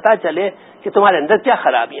کرو, تو پتہ چلے کہ تمہارے اندر کیا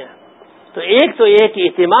خرابیاں ہیں. تو ایک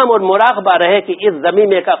اہتمام اور مراقبہ رہے کہ اس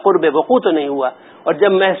زمین کا قرب وقوع تو نہیں ہوا, اور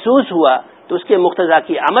جب محسوس ہوا تو اس کے مقتضا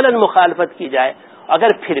کی عملاً مخالفت کی جائے.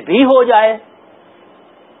 اگر پھر بھی ہو جائے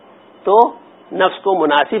تو نفس کو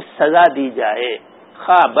مناسب سزا دی جائے,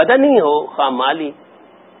 خواہ بدنی ہو خواہ مالی.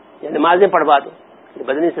 یعنی نمازیں پڑھوا دو,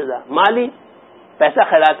 بدنی سزا, مالی پیسہ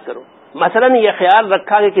خیرات کرو. مثلا یہ خیال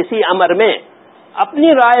رکھا کہ کسی امر میں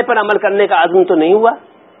اپنی رائے پر عمل کرنے کا عزم تو نہیں ہوا,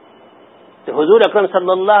 تو حضور اکرم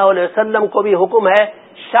صلی اللہ علیہ وسلم کو بھی حکم ہے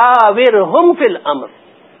شاورہم فی الامر,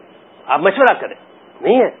 آپ مشورہ کریں,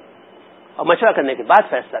 نہیں ہے, اور مشورہ کرنے کے بعد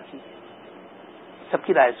فیصلہ کیجیے, سب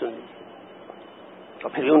کی رائے سن لیجیے. اور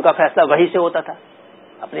پھر بھی ان کا فیصلہ وحی سے ہوتا تھا,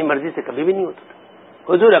 اپنی مرضی سے کبھی بھی نہیں ہوتا تھا.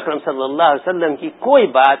 حضور اکرم صلی اللہ علیہ وسلم کی کوئی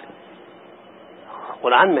بات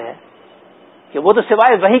قرآن میں ہے کہ وہ تو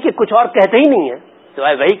سوائے وحی کے کچھ اور کہتے ہی نہیں ہے,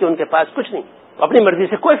 سوائے وحی کے ان کے پاس کچھ نہیں, اپنی مرضی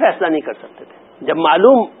سے کوئی فیصلہ نہیں کر سکتے تھے. جب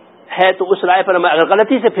معلوم ہے تو اس رائے پر اگر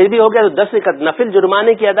غلطی سے پھر بھی ہو گیا تو 10 رکعت نفل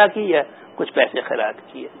جرمانے کی ادا کی ہے, کچھ پیسے خیرات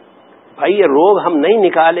کیے. بھائی یہ روگ ہم نہیں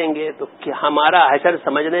نکالیں گے تو کہ ہمارا حشر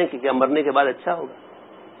سمجھ رہے ہیں کہ کیا مرنے کے بعد اچھا ہوگا.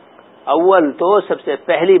 اول تو سب سے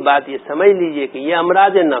پہلی بات یہ سمجھ لیجئے کہ یہ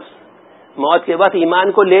امراض نفس موت کے وقت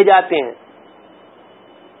ایمان کو لے جاتے ہیں.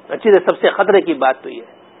 اچھی سب سے خطرے کی بات تو یہ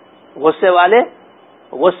ہے, غصے والے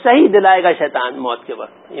غصہ ہی دلائے گا شیطان موت کے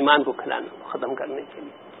وقت ایمان کو کھلانا ختم کرنے کے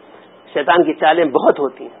لیے. شیطان کی چالیں بہت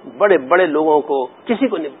ہوتی ہیں, بڑے بڑے لوگوں کو کسی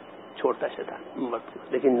کو نہیں چھوڑتا شیطان مرد کو,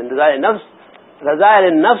 لیکن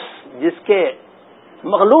رضائل نفس جس کے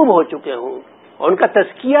مغلوب ہو چکے ہوں اور ان کا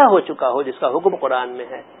تزکیہ ہو چکا ہو, جس کا حکم قرآن میں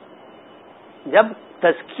ہے, جب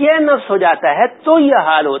تزکیہ نفس ہو جاتا ہے تو یہ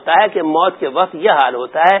حال ہوتا ہے کہ موت کے وقت یہ حال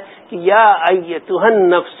ہوتا ہے کہ یا ایتھا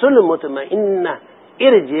النفس المطمئنہ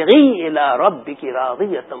ارجعی الی ربک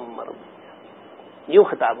راضیۃ مرضیہ. یوں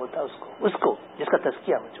خطاب ہوتا ہے اس کو جس کا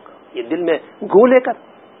تزکیہ ہو چکا, یہ دل میں گھو لے کر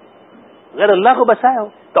غیر اللہ کو بسایا ہو,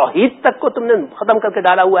 توحید تک کو تم نے ختم کر کے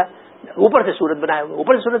ڈالا ہوا ہے, اوپر سے صورت بنایا ہوا.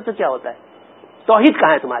 اوپر سے صورت تو کیا ہوتا ہے, توحید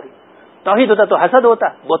کہاں ہے تمہاری؟ توحید ہوتا تو حسد ہوتا,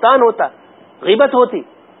 بہتان ہوتا, غیبت ہوتی.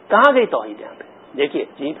 کہاں گئی توحید یہاں پہ؟ دیکھیے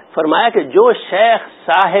جی فرمایا کہ جو شیخ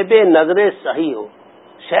صاحب نظر صحیح ہو,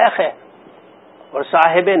 شیخ ہے اور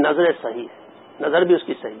صاحب نظر صحیح ہے, نظر بھی اس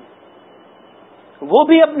کی صحیح ہے, وہ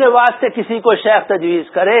بھی اپنے واسطے کسی کو شیخ تجویز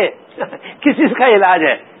کرے کسی کا علاج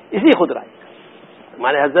ہے, اسی خود رائی.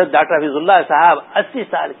 ہمارے حضرت ڈاکٹر حفیظ اللہ صاحب 80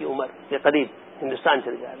 سال کی عمر کے قریب ہندوستان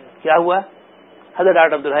چلے جا رہے ہیں. کیا ہوا؟ حضرت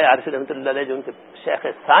ڈاکٹر عبدالحی عارفی رحمۃ اللہ علیہ جو ان کے شیخ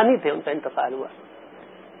ثانی تھے, ان کا انتقال ہوا.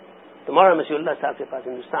 تو مولانا مسیح اللہ صاحب کے پاس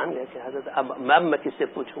ہندوستان گئے کہ حضرت اب میں کس سے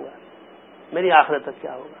پوچھوں گا, میری آخرت تک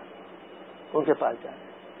کیا ہوگا. ان کے پاس جا رہے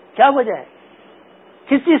ہیں, کیا وجہ ہے,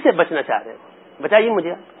 کس چیز سے بچنا چاہ رہے ہیں, بتائیے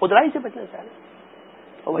مجھے. خدائی سے بچنا چاہ رہے ہیں.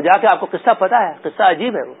 اور وہ جا کے آپ کو قصہ پتا ہے, قصہ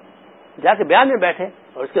عجیب ہے. وہ جا کے بیان میں بیٹھے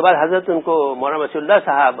اور اس کے بعد حضرت ان کو مولانا مسیح اللہ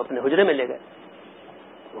صاحب اپنے حجرے میں لے گئے.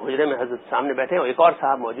 حجرے میں حضرت سامنے بیٹھے اور ایک اور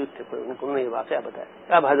صاحب موجود تھے, انہوں نے یہ واقعہ بتایا.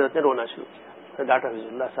 اب حضرت نے رونا شروع کیا, ڈاکٹر حفیظ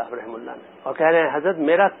اللہ صاحب رحم اللہ نے, اور کہہ رہے ہیں حضرت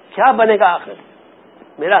میرا کیا بنے گا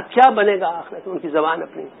آخرت, میرا کیا بنے گا آخرت. ان کی زبان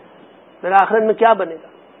اپنی, میرا آخرت میں کیا بنے گا,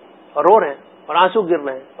 اور رو رہے ہیں اور آنسو گر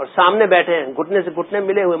رہے ہیں, اور سامنے بیٹھے ہیں گھٹنے سے گھٹنے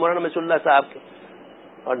ملے ہوئے مولانا مسیح اللہ صاحب کے,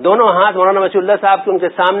 اور دونوں ہاتھ مولانا مسیح اللہ صاحب کے ان کے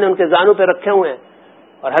سامنے ان کے زانوں پہ رکھے ہوئے ہیں,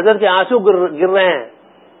 اور حضرت کے آنسو گر رہے ہیں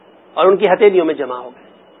اور ان کی ہتھیلیوں میں جمع ہو گئے.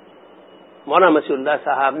 مولانا مسیح اللہ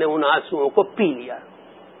صاحب نے ان آنسوؤں کو پی لیا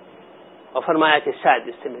اور فرمایا کہ شاید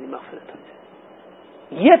اس سے میری مغفرت ہو جائے.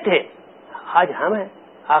 یہ تھے. آج ہم ہیں,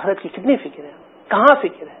 آخرت کی کتنی فکر ہے, کہاں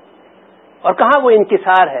فکر ہے اور کہاں وہ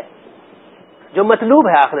انکسار ہے جو مطلوب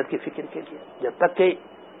ہے آخرت کی فکر کے لیے. جب تک کہ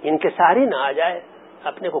انکساری نہ آ جائے,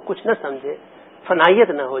 اپنے کو کچھ نہ سمجھے, فنائیت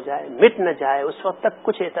نہ ہو جائے, مٹ نہ جائے, اس وقت تک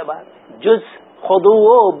کچھ اعتبار. جز خضوع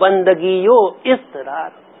و بندگی و اضطرار,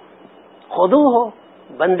 خضوع ہو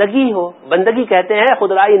بندگی ہو, بندگی کہتے ہیں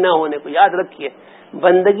خودرائی نہ ہونے کو, یاد رکھیے.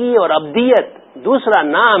 بندگی اور عبدیت دوسرا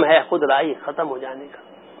نام ہے خودرائی ختم ہو جانے کا.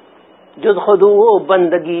 جز خضوع و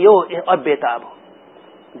بندگیوں اور بےتاب ہو.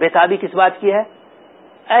 بےتابی کس بات کی ہے؟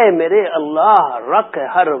 اے میرے اللہ رکھ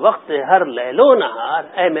ہر وقت ہر لیل و نہار،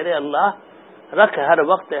 اے میرے اللہ رکھ ہر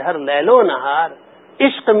وقت ہر لیل و نہار،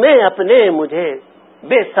 عشق میں اپنے مجھے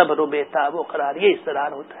بے صبر و بےتاب و قرار. یہ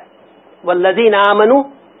اصرار ہوتا ہے. والذین آمنوا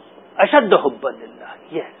اشد حبا للہ،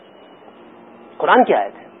 یہ قرآن کی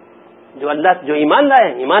آیت ہے. جو ایمان لائے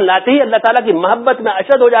ہیں، ایمان لاتے ہی اللہ تعالیٰ کی محبت میں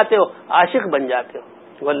اشد ہو جاتے ہو، عاشق بن جاتے ہو.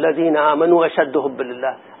 والذین آمنوا اشد حبا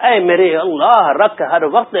للہ، اے میرے اللہ رکھ ہر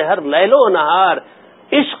وقت ہر لیل و نہار،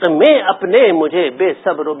 عشق میں اپنے مجھے بے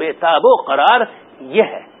صبر و بےتاب و قرار. یہ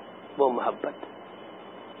ہے وہ محبت،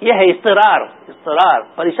 یہ ہے اضطرار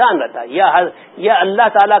پریشان رہتا ہے. یا اللہ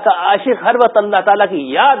تعالیٰ کا عاشق ہر وقت اللہ تعالیٰ کی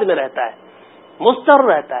یاد میں رہتا ہے، مضطر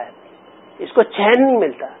رہتا ہے، اس کو چین نہیں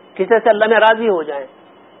ملتا کسی طرح سے اللہ میں راضی ہو جائیں.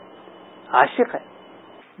 عاشق ہے.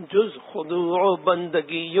 جز خضوع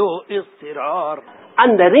بندگی و اضطرار،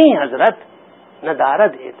 اندر ہی حضرت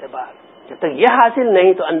ندارد اعتبار. جب تک یہ حاصل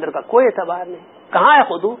نہیں تو اندر کا کوئی اعتبار نہیں. کہاں ہے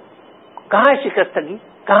خضوع، کہاں ہے شکستگی،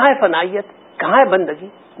 کہاں ہے فنائیت، کہاں ہے بندگی.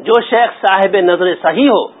 جو شیخ صاحب نظر صحیح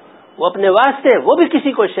ہو وہ اپنے واسطے وہ بھی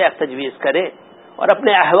کسی کو شیخ تجویز کرے اور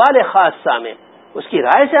اپنے احوال خاصہ میں اس کی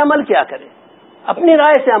رائے سے عمل کیا کرے، اپنی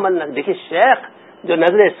رائے سے عمل نہ. دیکھیے شیخ جو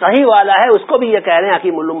نظر صحیح والا ہے اس کو بھی یہ کہہ رہے ہیں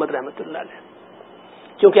حکیم الامت رحمۃ اللہ علیہ،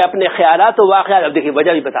 کیونکہ اپنے خیالات و واقعات. اب دیکھیے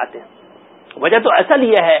وجہ بھی بتاتے ہیں. وجہ تو اصل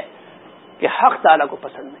یہ ہے کہ حق تعالیٰ کو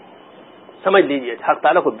پسند نہیں. سمجھ لیجئے حق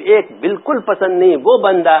تعالیٰ کو ایک بالکل پسند نہیں وہ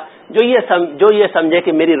بندہ جو یہ سمجھے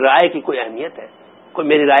کہ میری رائے کی کوئی اہمیت ہے، کوئی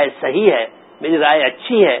میری رائے صحیح ہے، میری رائے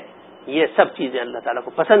اچھی ہے. یہ سب چیزیں اللہ تعالیٰ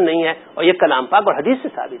کو پسند نہیں ہے، اور یہ کلام پاک اور حدیث سے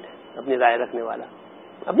ثابت ہے. اپنی رائے رکھنے والا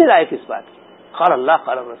اپنی رائے کس بات کی؟ قال اللہ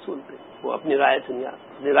قال رسول پہ وہ اپنی رائے سنیا.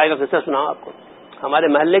 اپنی رائے کا قصہ سناؤں آپ کو. ہمارے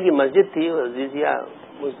محلے کی مسجد تھی عزیزیہ،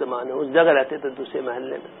 اس زمانے اس جگہ رہتے تھے دوسرے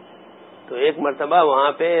محلے میں. تو ایک مرتبہ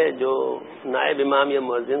وہاں پہ جو نائب امام یا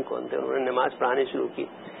مؤذن کون تھے انہوں نے نماز پڑھانی شروع کی.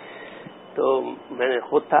 تو میں نے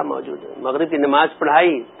خود تھا موجود. مغرب کی نماز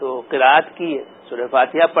پڑھائی تو قرات کی، سورہ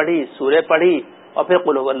فاتحہ پڑھی، سورہ پڑھی، اور پھر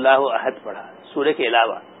قل هو اللہ احد پڑھا سورہ کے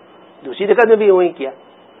علاوہ. دوسری رکعت میں بھی یوں ہی کیا.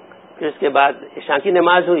 پھر اس کے بعد عشاء کی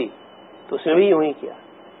نماز ہوئی تو اس میں بھی یوں ہی کیا.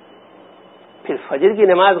 پھر فجر کی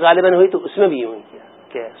نماز غالباً ہوئی تو اس میں بھی یوں ہی کیا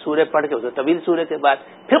کہ سورہ پڑھ کے اس طویل سورہ کے بعد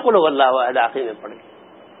پھر قل هو اللہ احد آخر میں پڑھ گئی.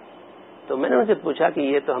 تو میں نے ان سے پوچھا کہ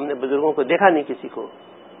یہ تو ہم نے بزرگوں کو دیکھا نہیں کسی کو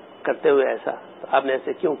کرتے ہوئے ایسا، تو آپ نے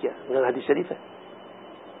ایسے کیوں کیا؟ حدیث شریف ہے.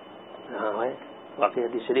 ہاں ہے واقعی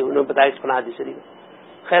حدیث شریف. انہوں نے بتایا اس پڑھا حدیث شریف.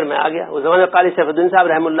 خیر میں آ گیا. اس زمانے میں قاری سیف الدین صاحب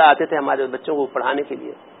رحم اللہ آتے تھے ہمارے بچوں کو پڑھانے کے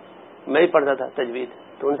لیے. میں ہی پڑھتا تھا تجوید.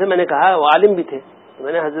 تو ان سے میں نے کہا، وہ عالم بھی تھے، تو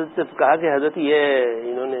میں نے حضرت سے کہا کہ حضرت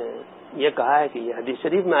انہوں نے یہ کہا ہے کہ یہ حدیث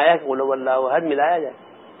شریف میں آیا کہ قل هو اللہ احد ملایا جائے.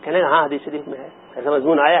 کہنے لگا ہاں حدیث شریف میں ہے، ایسا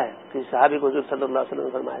مضمون آیا ہے کہ صحابی کو حضور صلی اللہ علیہ وسلم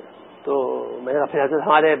نے فرمایا تھا. تو میں نے کہا پھر حضرت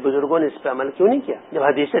ہمارے بزرگوں نے اس پہ عمل کیوں نہیں کیا جب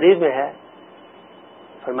حدیث شریف میں ہے؟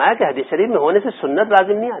 فرمایا کہ حدیث شریف میں ہونے سے سنت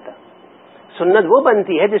لازم نہیں آتا. سنت وہ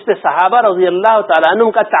بنتی ہے جس پہ صحابہ رضی اللہ تعالیٰ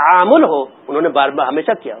عنہم کا تعامل ہو، انہوں نے بار بار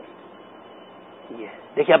ہمیشہ کیا ہو. یہ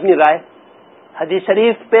دیکھیے اپنی رائے. حدیث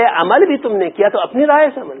شریف پہ عمل بھی تم نے کیا تو اپنی رائے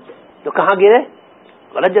سے عمل کیا تو کہاں گرے؟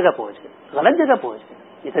 غلط جگہ پہنچ گئے. غلط جگہ پہنچ گئے.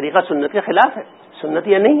 یہ طریقہ سنت کے خلاف ہے. سنت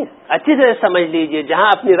یہ نہیں ہے. اچھی طرح سمجھ لیجئے جہاں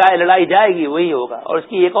اپنی رائے لڑائی جائے گی وہی ہوگا. اور اس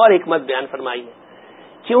کی ایک اور حکمت بیان فرمائی ہے.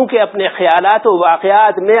 کیونکہ اپنے خیالات و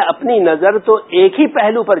واقعات میں اپنی نظر تو ایک ہی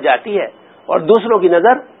پہلو پر جاتی ہے اور دوسروں کی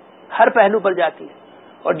نظر ہر پہلو پر جاتی ہے.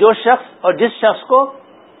 اور جس شخص کو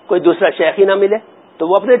کوئی دوسرا شیخ ہی نہ ملے تو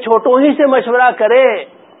وہ اپنے چھوٹوں ہی سے مشورہ کرے،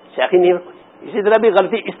 شیخ ہی نہیں. اسی طرح بھی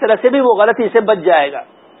غلطی، اس طرح سے بھی وہ غلطی سے بچ جائے گا.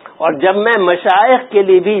 اور جب میں مشائخ کے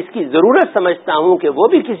لیے بھی اس کی ضرورت سمجھتا ہوں کہ وہ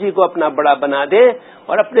بھی کسی کو اپنا بڑا بنا دے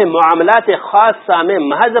اور اپنے معاملات خاصہ میں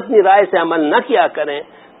محض اپنی رائے سے عمل نہ کیا کریں،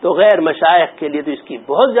 تو غیر مشائخ کے لیے تو اس کی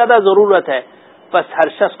بہت زیادہ ضرورت ہے. بس ہر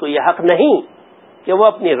شخص کو یہ حق نہیں کہ وہ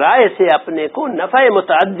اپنی رائے سے اپنے کو نفع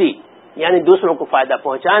متعدی یعنی دوسروں کو فائدہ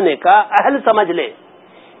پہنچانے کا اہل سمجھ لے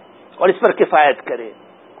اور اس پر کفایت کرے.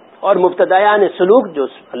 اور مبتدیان سلوک جو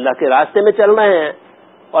اللہ کے راستے میں چل رہے ہیں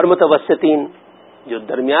اور متوسطین جو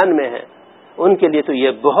درمیان میں ہیں، ان کے لیے تو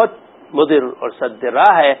یہ بہت مضر اور صد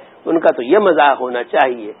راہ ہے. ان کا تو یہ مذاق ہونا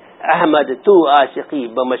چاہیے، احمد تو عاشقی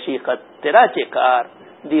بمشیقت تیرا چکار،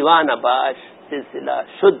 دیوانہ باش سلسلہ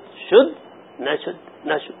شد نہ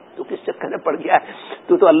شد. تو کس چکر میں پڑ گیا ہے؟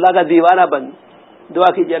 تو اللہ کا دیوانہ بن.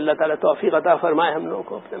 دعا کیجیے اللہ تعالیٰ توفیق عطا فرمائے ہم لوگوں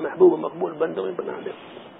کو اپنے محبوب و مقبول بندوں میں بنا دے.